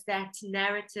inspires that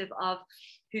narrative of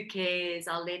who cares,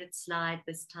 I'll let it slide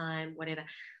this time, whatever,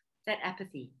 that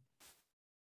apathy.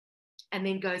 and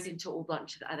then goes into a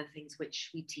bunch of other things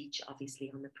which we teach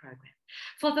obviously on the program.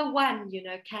 For the one, you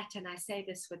know, Kat, and I say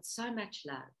this with so much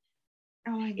love,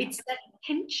 it's that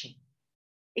tension,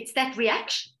 it's that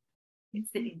reaction, it's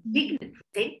the indignant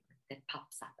resentment that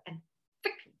pops up and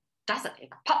freaking doesn't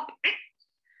ever pop.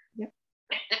 Yep.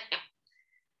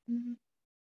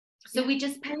 So we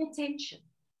just pay attention.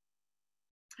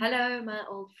 Hello, my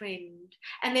old friend.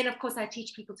 And then, of course, I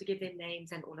teach people to give them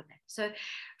names and all of that. So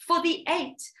for the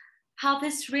 8, how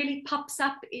this really pops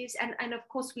up is, and of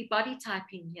course, we're body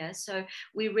typing here. So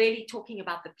we're really talking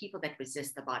about the people that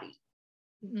resist the body.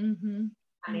 Mm-hmm.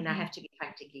 I mean, I have to be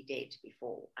practically dead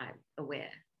before I'm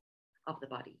aware of the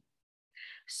body.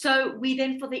 So we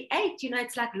then, for the 8, you know,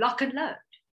 it's like lock and load.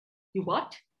 You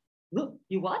what?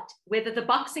 You what? Whether the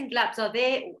boxing gloves are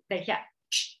there or they're here.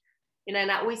 You know,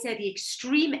 and I always say the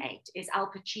extreme 8 is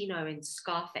Al Pacino in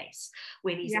Scarface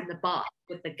when he's in the bar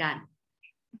with the gun.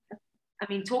 I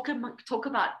mean, talk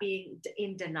about being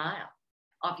in denial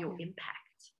of your impact.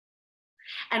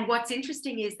 And what's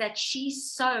interesting is that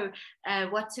she's so,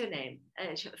 what's her name?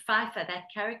 Pfeiffer, that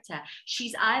character,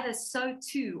 she's either so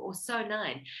 2 or so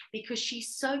 9 because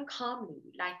she's so calmly,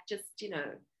 like just, you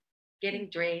know,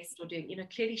 getting dressed or doing, you know,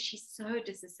 clearly she's so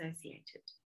disassociated.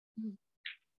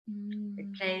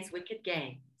 It plays wicked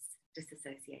games,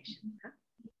 disassociation. Huh?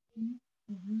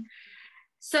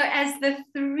 So as the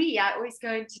 3, I always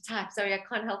go into type. Sorry, I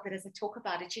can't help it as I talk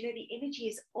about it. You know, the energy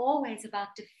is always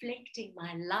about deflecting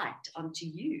my light onto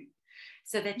you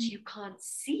so that you can't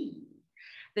see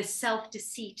the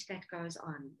self-deceit that goes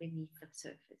on beneath the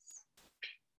surface.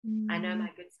 I know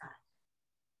my good side.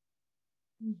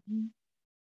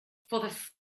 For the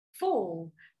 4,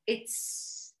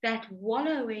 it's that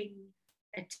wallowing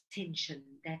attention,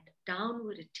 that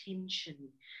downward attention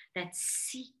that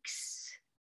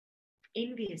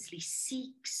enviously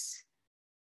seeks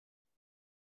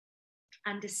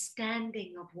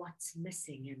understanding of what's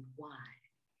missing and why,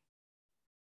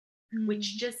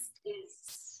 which just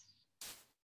is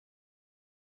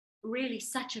really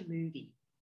such a movie,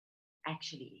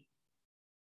 actually,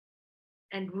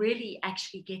 and really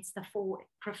actually gets the 4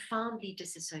 profoundly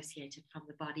disassociated from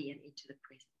the body and into the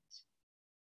present.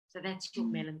 So that's your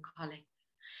melancholic.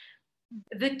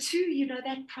 The 2, you know,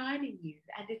 that pride in you,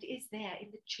 and it is there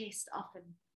in the chest often,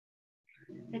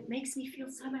 that makes me feel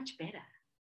so much better.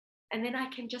 And then I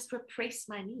can just repress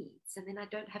my needs, and then I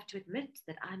don't have to admit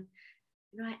that I'm,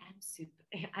 you know, I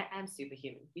am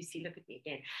superhuman. You see, look at me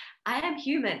again. I am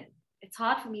human. It's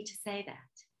hard for me to say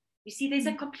that. You see, there's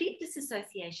a complete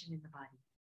disassociation in the body.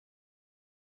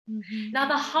 Now,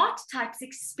 the heart types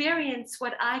experience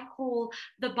what I call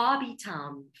the Barbie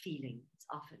town feelings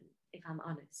often, if I'm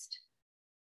honest.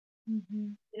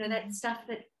 You know, that stuff,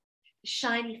 that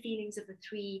shiny feelings of the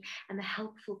 3 and the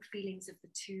helpful feelings of the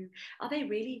 2. Are they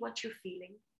really what you're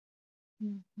feeling?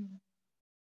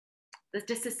 The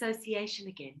disassociation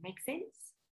again, makes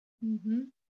sense?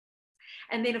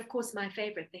 And then, of course, my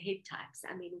favorite, the head types.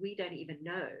 I mean, we don't even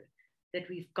know that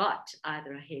we've got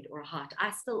either a head or a heart.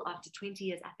 I still, after 20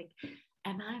 years, I think,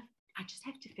 I just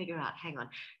have to figure out, hang on,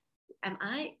 am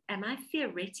I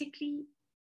theoretically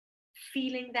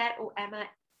feeling that, or am I,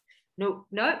 no,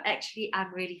 actually,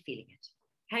 I'm really feeling it.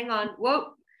 Hang on,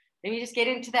 whoa, let me just get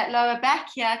into that lower back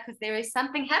here, because there is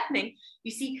something happening.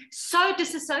 You see, so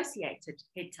disassociated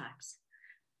head types.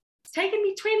 It's taken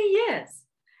me 20 years,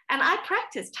 and I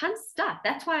practice tons of stuff.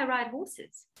 That's why I ride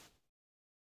horses.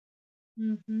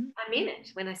 I mean it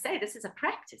when I say this is a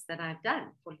practice that I've done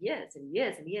for years and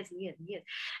years and years and years and years.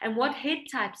 And what head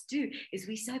types do is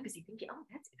we're so busy thinking, oh,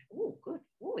 that's it. Oh, good.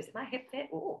 Oh, is my hip there?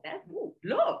 Oh, that. Oh,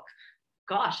 look.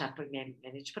 Gosh, I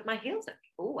managed to put my heels up.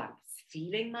 Oh, I'm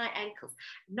feeling my ankles.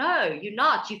 No, you're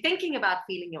not. You're thinking about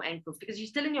feeling your ankles because you're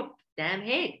still in your damn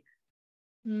head.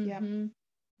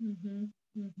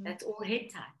 That's all head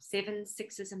types, 7s,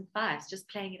 6s, and 5s, just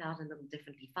playing it out a little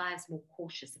differently. 5s more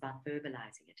cautious about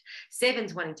verbalizing it.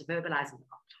 7s wanting to verbalize and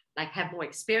like have more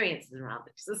experiences around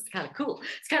it. So this is kind of cool.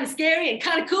 It's kind of scary and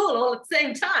kind of cool all at the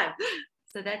same time.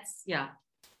 So that's, yeah.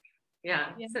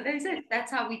 So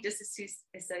that's how we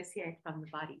disassociate from the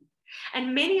body.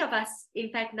 And many of us, in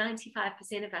fact,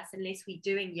 95% of us, unless we're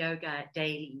doing yoga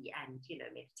daily and, you know,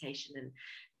 meditation and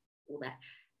all that,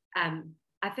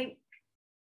 I think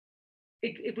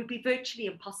it would be virtually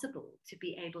impossible to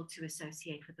be able to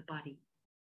associate with the body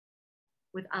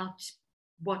without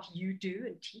what you do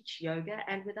and teach yoga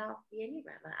and without the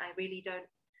Enneagram. I really don't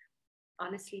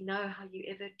honestly know how you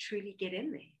ever truly get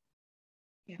in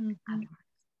there.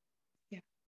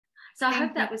 So I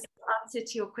hope that was the answer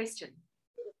to your question.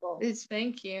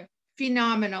 Thank you.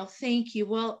 Phenomenal. Thank you.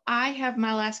 Well, I have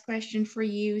my last question for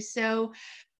you. So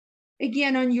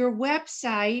again, on your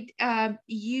website,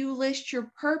 you list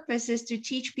your purpose is to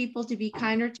teach people to be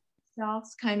kinder to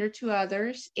themselves, kinder to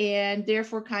others, and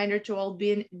therefore kinder to all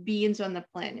beings on the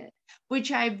planet,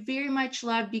 which I very much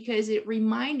love because it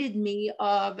reminded me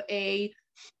of a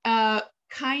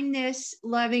kindness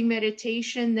loving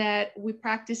meditation that we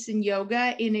practice in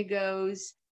yoga, and it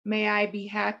goes, may I be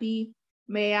happy,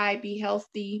 may I be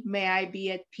healthy, may I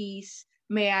be at peace,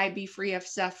 may I be free of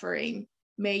suffering,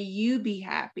 may you be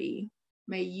happy,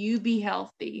 may you be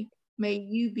healthy, may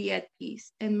you be at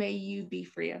peace, and may you be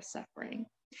free of suffering.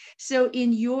 So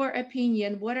in your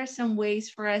opinion, what are some ways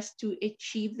for us to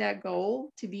achieve that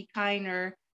goal, to be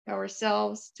kinder to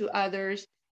ourselves, to others,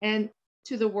 and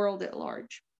to the world at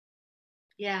large?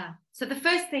 Yeah. So the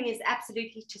first thing is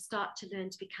absolutely to start to learn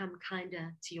to become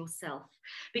kinder to yourself,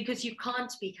 because you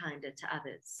can't be kinder to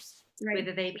others, right,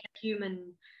 whether they be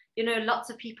human. You know,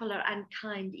 lots of people are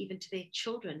unkind even to their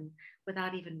children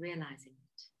without even realizing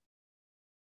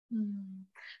it. Mm.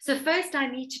 So first I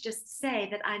need to just say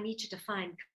that I need to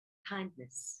define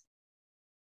kindness.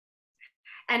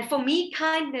 And for me,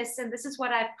 kindness, and this is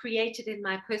what I've created in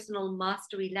my personal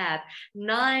mastery lab,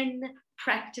 9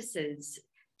 practices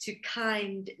to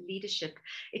kind leadership.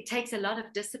 It takes a lot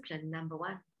of discipline, number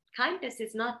one. Kindness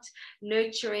is not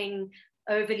nurturing,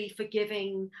 overly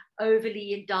forgiving,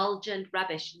 overly indulgent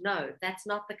rubbish. No, that's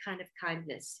not the kind of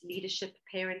kindness, leadership,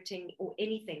 parenting, or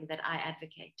anything that I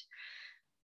advocate.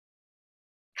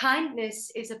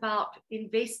 Kindness is about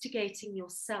investigating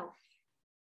yourself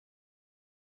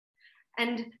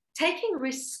and taking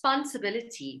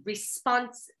responsibility for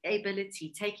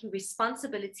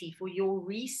your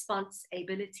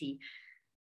responsibility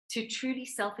to truly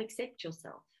self-accept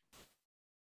yourself.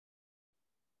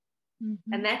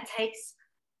 Mm-hmm. And that takes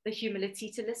the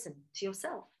humility to listen to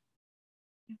yourself.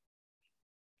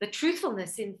 The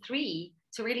truthfulness in 3,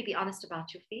 to really be honest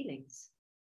about your feelings.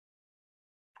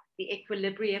 The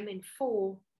equilibrium in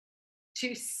 4,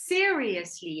 to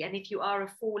seriously, and if you are a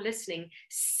 4 listening,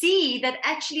 see that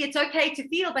actually it's okay to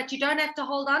feel, but you don't have to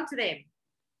hold on to them.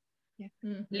 Yeah.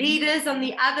 Mm-hmm. Leaders on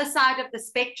the other side of the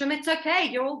spectrum, it's okay.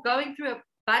 You're all going through a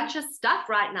bunch of stuff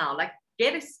right now. Like,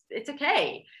 it's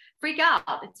okay. Freak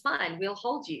out. It's fine. We'll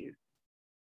hold you.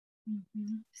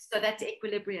 Mm-hmm. So that's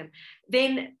equilibrium.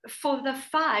 Then for the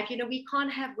 5, we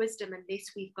can't have wisdom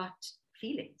unless we've got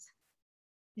feelings.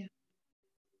 Yeah.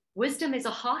 Wisdom is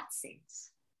a heart sense.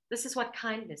 This is what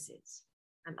kindness is.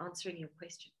 I'm answering your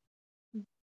question.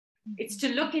 Mm-hmm. It's to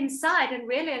look inside and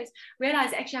realize,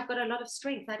 actually, I've got a lot of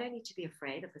strength. I don't need to be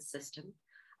afraid of the system,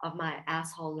 of my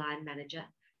asshole line manager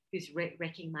who's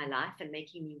wrecking my life and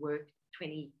making me work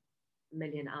 20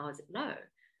 million hours. No,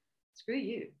 screw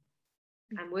you.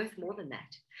 I'm worth more than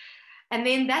that. And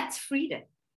then that's freedom.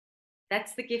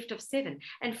 That's the gift of 7.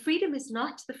 And freedom is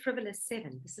not the frivolous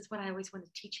 7. This is what I always want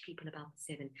to teach people about the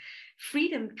 7.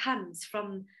 Freedom comes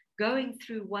from going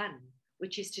through 1,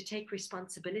 which is to take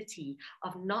responsibility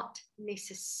of not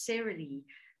necessarily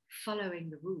following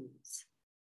the rules,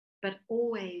 but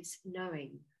always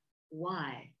knowing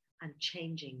why I'm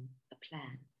changing the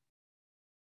plan.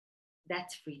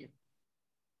 That's freedom.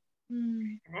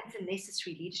 And that's a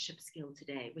necessary leadership skill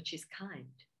today, which is kind.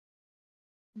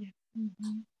 Yeah.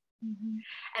 Mm-hmm. Mm-hmm.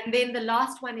 And then the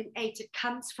last one in 8, it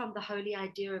comes from the holy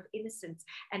idea of innocence,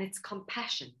 and it's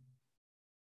compassion.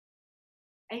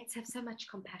 8s have so much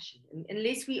compassion. And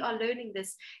unless we are learning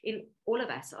this, in all of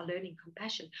us are learning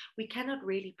compassion, we cannot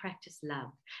really practice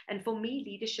love. And for me,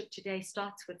 leadership today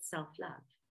starts with self-love.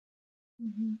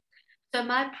 Mm-hmm. So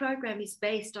my program is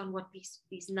based on what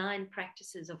these 9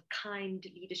 practices of kind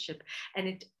leadership.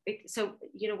 And so,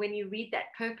 when you read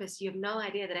that purpose, you have no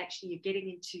idea that actually you're getting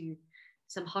into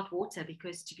some hot water,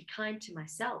 because to be kind to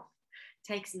myself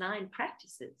takes 9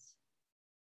 practices.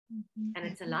 Mm-hmm. And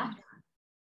it's a lifetime.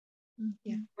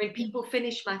 Yeah. When people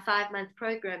finish my 5-month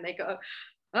program, they go,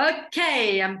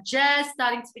 okay, I'm just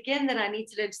starting to begin, then I need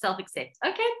to learn to self-accept.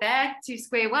 Okay, back to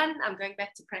square one. I'm going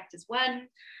back to practice 1.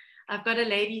 I've got a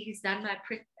lady who's done my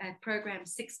program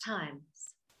 6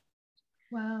 times.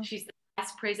 Wow. She's the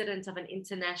vice president of an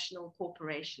international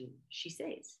corporation. She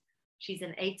says she's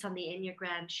an 8 on the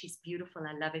Enneagram. She's beautiful.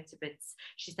 I love it to bits.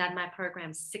 She's done my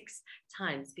program 6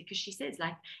 times because she says,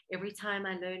 like, every time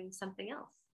I learn something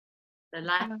else, the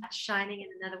light shining in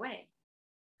another way.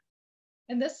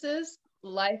 And this is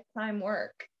lifetime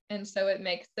work. And so it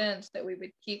makes sense that we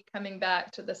would keep coming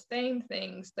back to the same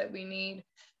things that we need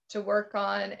to work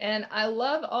on. And I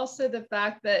love also the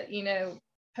fact that,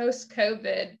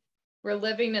 post-COVID, we're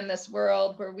living in this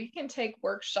world where we can take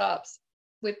workshops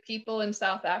with people in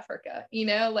South Africa,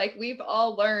 like we've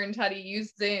all learned how to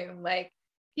use Zoom. Like,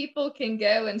 people can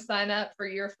go and sign up for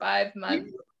your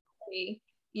 5-month therapy,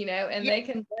 and they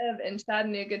can live in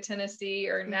Chattanooga, Tennessee,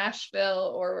 or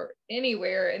Nashville, or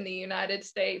anywhere in the United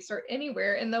States, or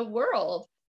anywhere in the world.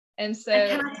 And so,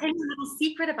 can I tell you a little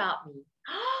secret about me?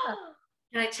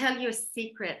 Can I tell you a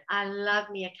secret? I love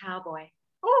me a cowboy.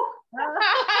 Oh,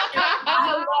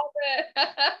 I love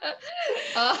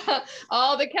it.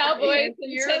 All the cowboys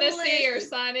in Tennessee are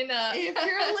signing up. If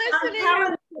you're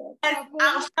listening,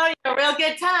 I'll show you a real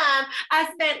good time. I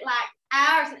spent like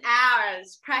hours and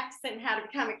hours practicing how to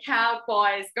become a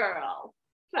cowboy's girl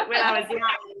when I was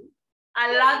young.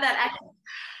 I love that accent.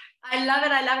 I love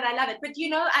it. I love it. I love it. But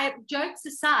jokes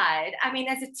aside, I mean,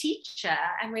 as a teacher,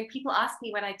 and when people ask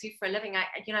me what I do for a living, I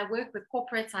work with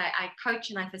corporates, I coach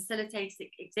and I facilitate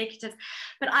executives,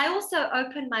 but I also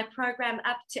open my program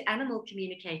up to animal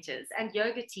communicators and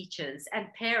yoga teachers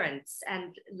and parents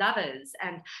and lovers.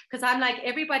 And because I'm like,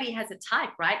 everybody has a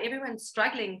type, right? Everyone's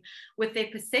struggling with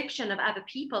their perception of other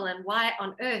people and why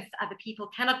on earth other people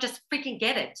cannot just freaking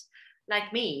get it.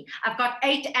 Like me, I've got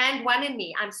 8 and 1 in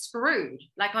me. I'm screwed,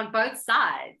 like on both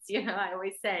sides, I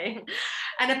always say.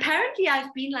 And apparently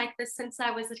I've been like this since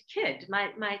I was a kid.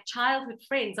 My childhood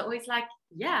friends are always like,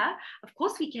 yeah, of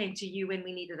course we came to you when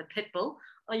we needed a pit bull.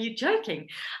 Are you joking?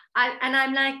 And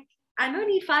I'm like, I'm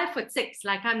only 5'6",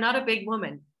 like I'm not a big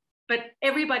woman, but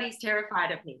everybody's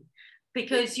terrified of me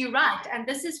because you're right. And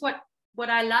this is what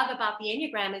I love about the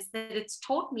Enneagram is that it's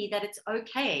taught me that it's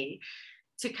okay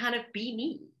to kind of be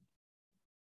me.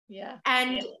 Yeah.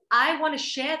 And I want to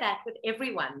share that with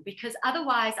everyone because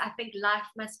otherwise I think life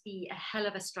must be a hell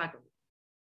of a struggle.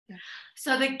 Yeah.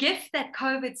 So the gift that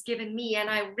COVID's given me, and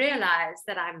I realize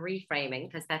that I'm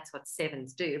reframing because that's what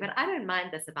 7s do, but I don't mind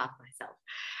this about myself.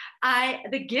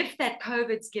 The gift that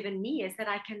COVID's given me is that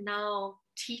I can now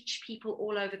teach people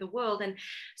all over the world. And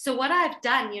so what I've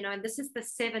done, and this is the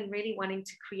 7 really wanting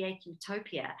to create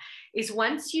utopia, is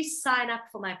once you sign up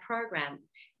for my program,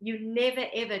 you never,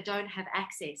 ever don't have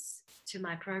access to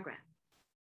my program.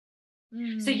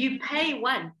 So you pay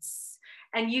once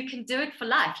and you can do it for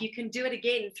life. You can do it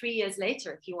again 3 years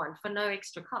later if you want for no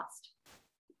extra cost.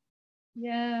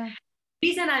 Yeah. The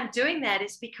reason I'm doing that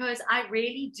is because I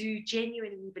really do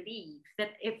genuinely believe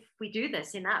that if we do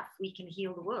this enough, we can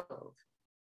heal the world.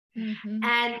 Mm-hmm.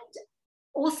 And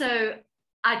also,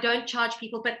 I don't charge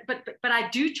people, but I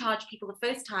do charge people the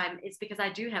first time is because I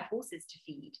do have horses to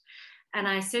feed. And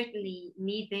I certainly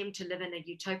need them to live in a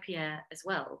utopia as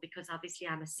well, because obviously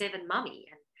I'm a 7 mummy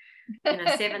and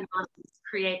 7 mummies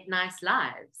create nice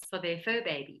lives for their fur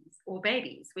babies or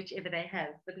babies, whichever they have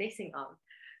the blessing of,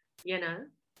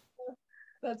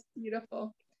 That's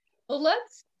beautiful. Well,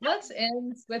 let's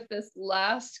end with this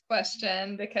last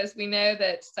question because we know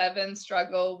that 7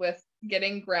 struggle with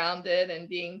getting grounded and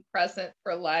being present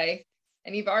for life.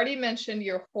 And you've already mentioned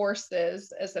your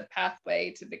horses as a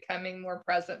pathway to becoming more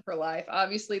present for life.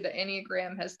 Obviously, the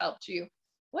Enneagram has helped you.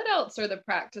 What else are the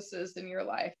practices in your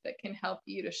life that can help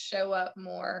you to show up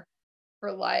more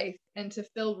for life and to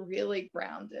feel really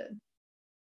grounded?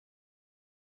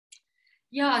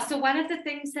 Yeah, so one of the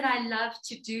things that I love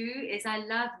to do is I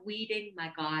love weeding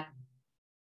my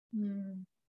garden.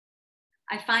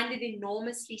 I find it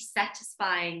enormously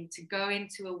satisfying to go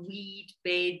into a weed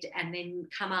bed and then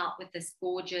come out with this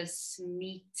gorgeous,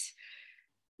 neat.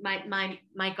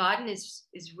 My garden is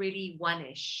really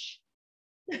one-ish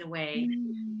in a way.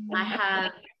 I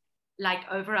have like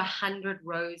over 100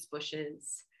 rose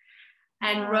bushes.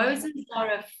 And roses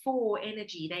are a 4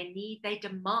 energy. They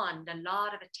demand a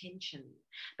lot of attention.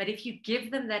 But if you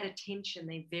give them that attention,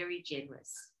 they're very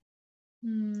generous.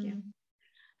 Yeah.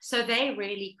 So they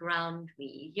really ground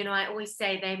me. I always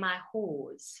say they're my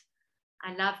whores.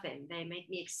 I love them. They make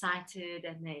me excited,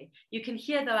 and you can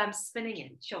hear though I'm spinning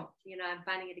it. Sure, I'm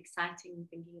finding it exciting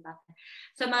thinking about that.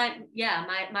 So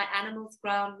my animals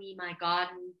ground me, my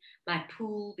garden, my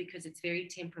pool, because it's very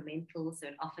temperamental, so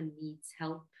it often needs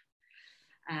help,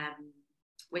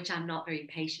 which I'm not very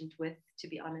patient with, to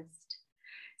be honest.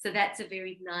 So that's a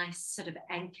very nice sort of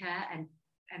anchor, and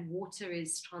water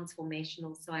is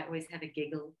transformational. So I always have a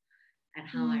giggle at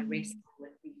how I wrestle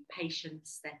with the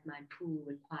patience that my pool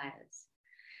requires.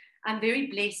 I'm very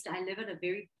blessed. I live in a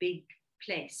very big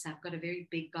place. I've got a very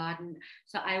big garden.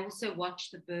 So I also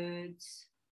watch the birds.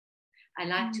 I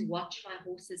like to watch my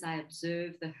horses. I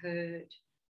observe the herd.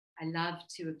 I love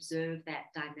to observe that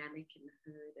dynamic in the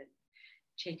herd and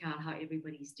check out how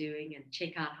everybody's doing and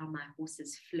check out how my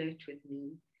horses flirt with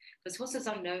me. Because horses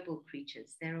are noble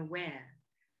creatures. They're aware.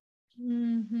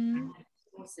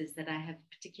 Horses that I have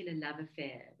a particular love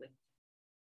affair with.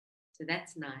 So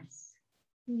that's nice.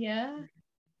 Yeah.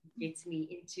 Gets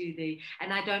me into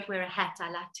and I don't wear a hat.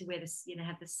 I like to wear this,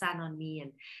 have the sun on me.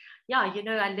 And yeah,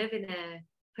 I live in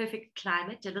perfect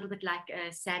climate, a little bit like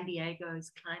San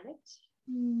Diego's climate.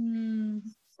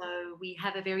 So we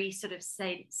have a very sort of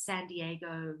San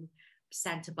Diego,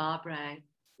 Santa Barbara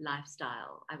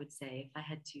lifestyle, I would say, if I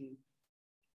had to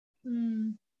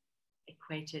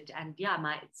equate it. And yeah,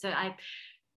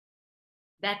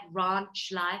 that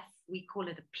ranch life, we call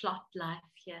it a plot life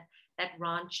here. That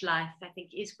ranch life, I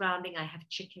think, is grounding. I have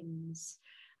chickens.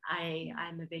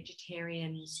 I'm a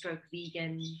vegetarian stroke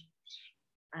vegan.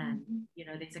 You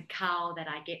know, there's a cow that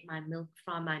I get my milk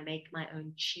from. I make my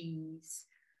own cheese.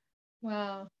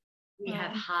 Wow. We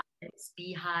have hives,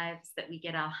 beehives that we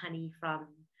get our honey from.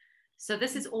 So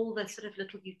this is all the sort of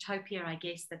little utopia, I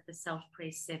guess, that the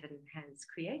Self-Pres 7 has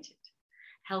created.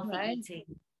 Healthy eating.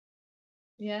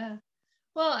 Yeah.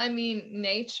 Well, I mean,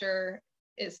 nature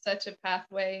is such a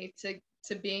pathway to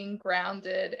being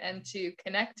grounded and to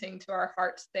connecting to our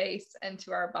heart space and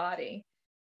to our body.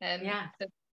 And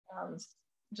it sounds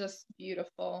just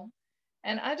beautiful.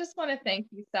 And I just want to thank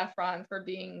you, Saffron, for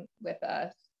being with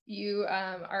us. You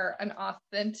are an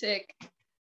authentic,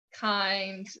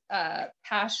 kind,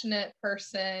 passionate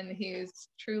person who's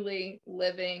truly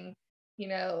living, you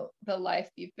know, the life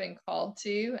you've been called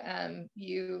to.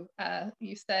 You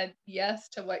said yes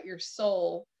to what your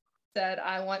soul said.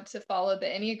 I want to follow the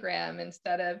Enneagram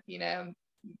instead of, you know,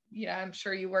 I'm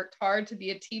sure you worked hard to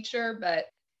be a teacher, but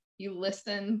you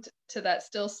listened to that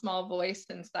still small voice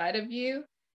inside of you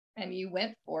and you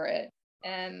went for it.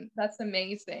 And that's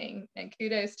amazing. And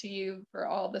kudos to you for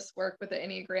all this work with the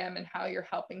Enneagram and how you're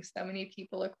helping so many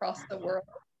people across the world.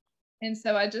 And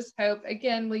so I just hope,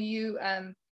 again, will you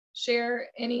share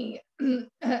any,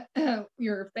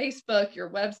 your Facebook, your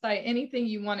website, anything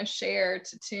you want to share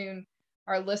to tune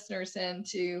our listeners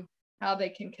into how they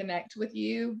can connect with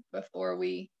you before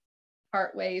we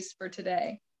part ways for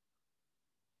today?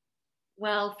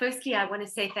 Well, firstly, I want to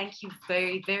say thank you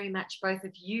very, very much, both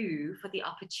of you, for the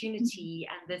opportunity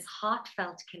and this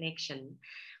heartfelt connection,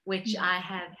 which I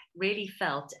have really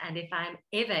felt. And if I'm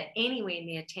ever anywhere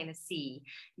near Tennessee,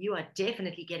 you are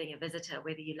definitely getting a visitor,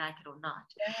 whether you like it or not.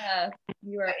 Yeah,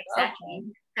 you are. Exactly.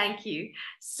 Welcome. Thank you.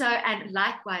 So, and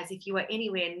likewise, if you are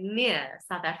anywhere near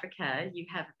South Africa, you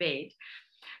have a bed.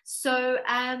 So,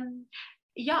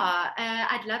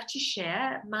 I'd love to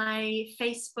share my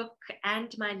Facebook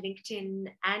and my LinkedIn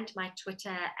and my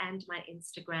Twitter and my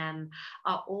Instagram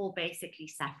are all basically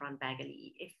Saffron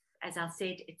Baggerly. If, as I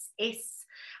said, it's S,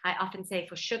 I often say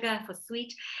for sugar, for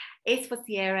sweet, S for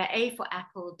Sierra, A for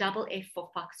apple, double F for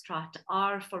foxtrot,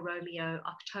 R for Romeo,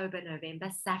 October,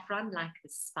 November, saffron like the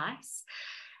spice.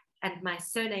 And my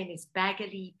surname is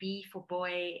Baggerly, B for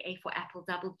boy, A for apple,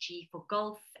 double G for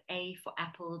golf, A for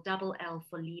apple, double L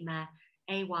for Lima,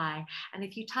 AY. And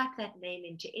if you type that name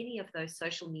into any of those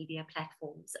social media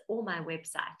platforms or my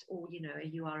website or, you know,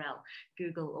 a URL,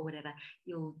 Google or whatever,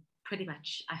 you'll pretty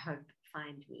much, I hope,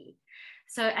 find me.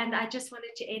 So, and I just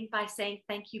wanted to end by saying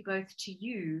thank you both to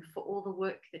you for all the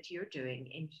work that you're doing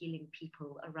in healing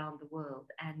people around the world.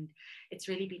 And it's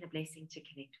really been a blessing to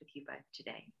connect with you both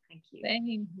today. Thank you.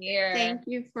 Same here. Thank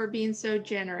you for being so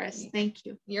generous. Thank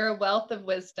you. You're a wealth of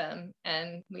wisdom,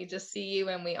 and we just see you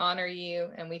and we honor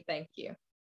you and we thank you.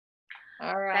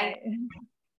 All right.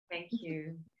 Thank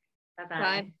you.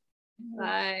 Bye-bye. Bye.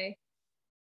 Bye.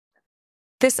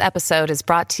 This episode is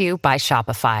brought to you by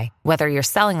Shopify. Whether you're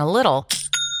selling a little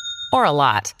or a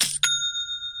lot,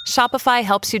 Shopify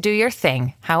helps you do your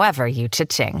thing, however you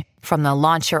cha-ching. From the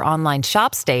launch your online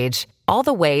shop stage, all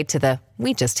the way to the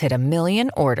we just hit 1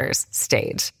 million orders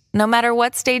stage. No matter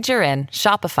what stage you're in,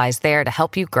 Shopify's there to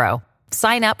help you grow.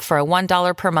 Sign up for a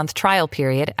 $1 per month trial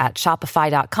period at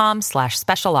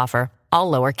shopify.com/special offer,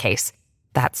 all lowercase.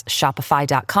 That's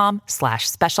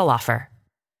shopify.com/special offer.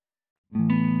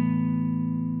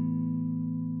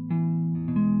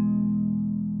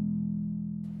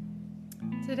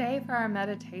 Today for our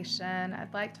meditation,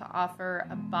 I'd like to offer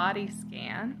a body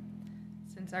scan,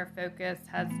 since our focus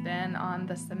has been on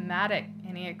the somatic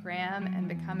Enneagram and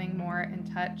becoming more in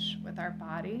touch with our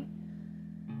body.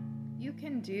 You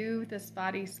can do this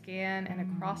body scan in a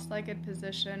cross-legged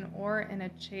position or in a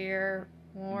chair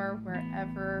or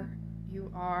wherever you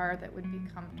are that would be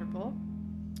comfortable.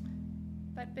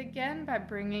 But begin by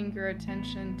bringing your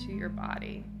attention to your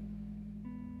body.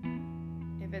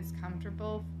 If it's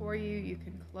comfortable for you, you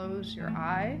can close your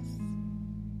eyes.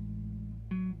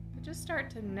 But just start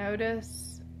to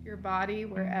notice your body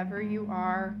wherever you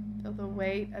are. Feel the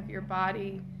weight of your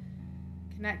body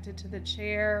connected to the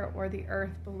chair or the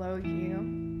earth below you.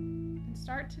 And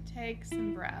start to take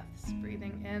some breaths,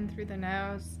 breathing in through the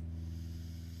nose.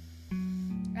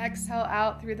 Exhale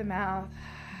out through the mouth.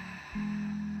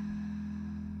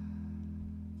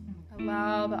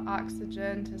 Allow the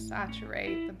oxygen to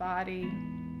saturate the body.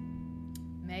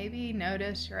 Maybe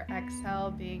notice your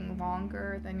exhale being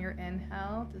longer than your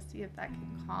inhale to see if that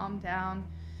can calm down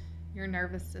your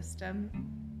nervous system.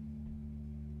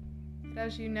 But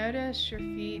as you notice your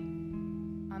feet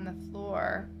on the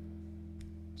floor,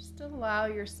 just allow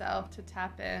yourself to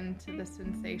tap into the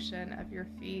sensation of your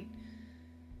feet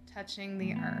touching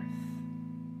the earth.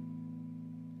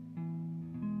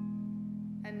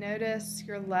 And notice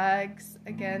your legs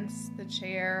against the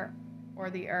chair or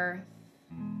the earth.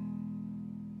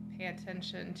 Pay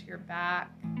attention to your back.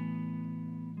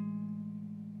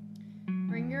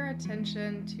 Bring your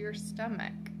attention to your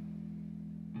stomach.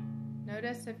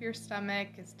 Notice if your stomach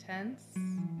is tense,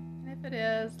 and if it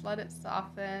is, let it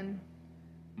soften.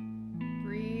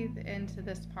 Breathe into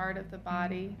this part of the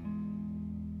body.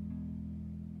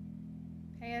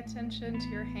 Pay attention to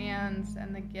your hands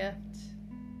and the gift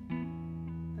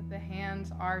that the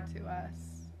hands are to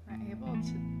us. We're able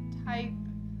to type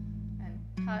and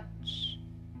touch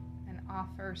and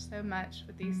offer so much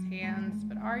with these hands,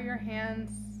 but are your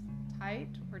hands tight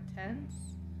or tense?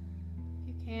 If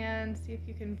you can, see if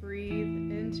you can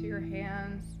breathe into your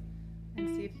hands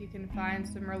and see if you can find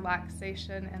some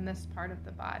relaxation in this part of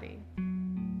the body.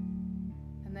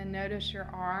 And then notice your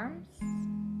arms.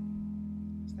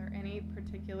 Is there any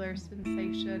particular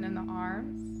sensation in the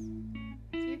arms?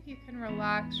 See if you can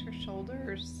relax your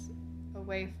shoulders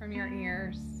away from your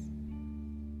ears.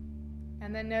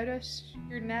 And then notice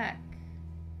your neck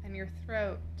and your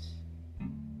throat.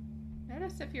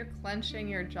 Notice if you're clenching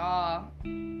your jaw.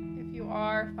 If you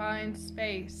are, find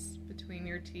space between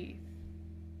your teeth.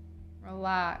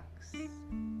 Relax.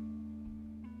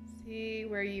 See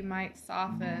where you might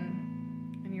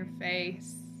soften in your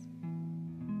face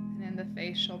and in the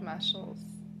facial muscles.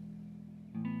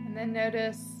 And then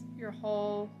notice your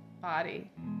whole body.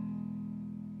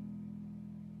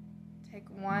 Take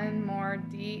one more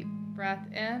deep breath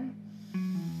in.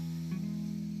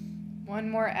 One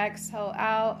more exhale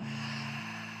out.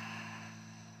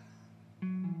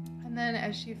 And then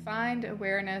as you find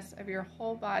awareness of your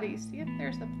whole body, see if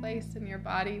there's a place in your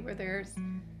body where there's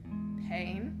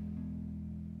pain.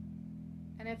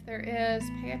 And if there is,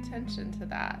 pay attention to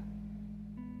that.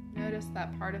 Notice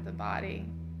that part of the body.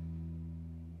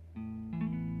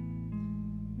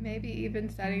 Maybe even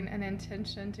setting an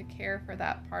intention to care for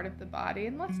that part of the body.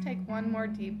 And let's take one more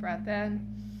deep breath in.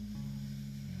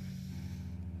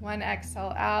 One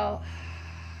exhale out.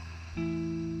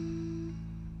 And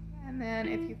then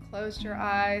if you closed your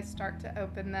eyes, start to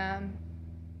open them.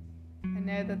 And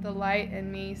know that the light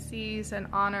in me sees and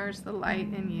honors the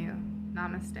light in you.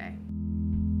 Namaste.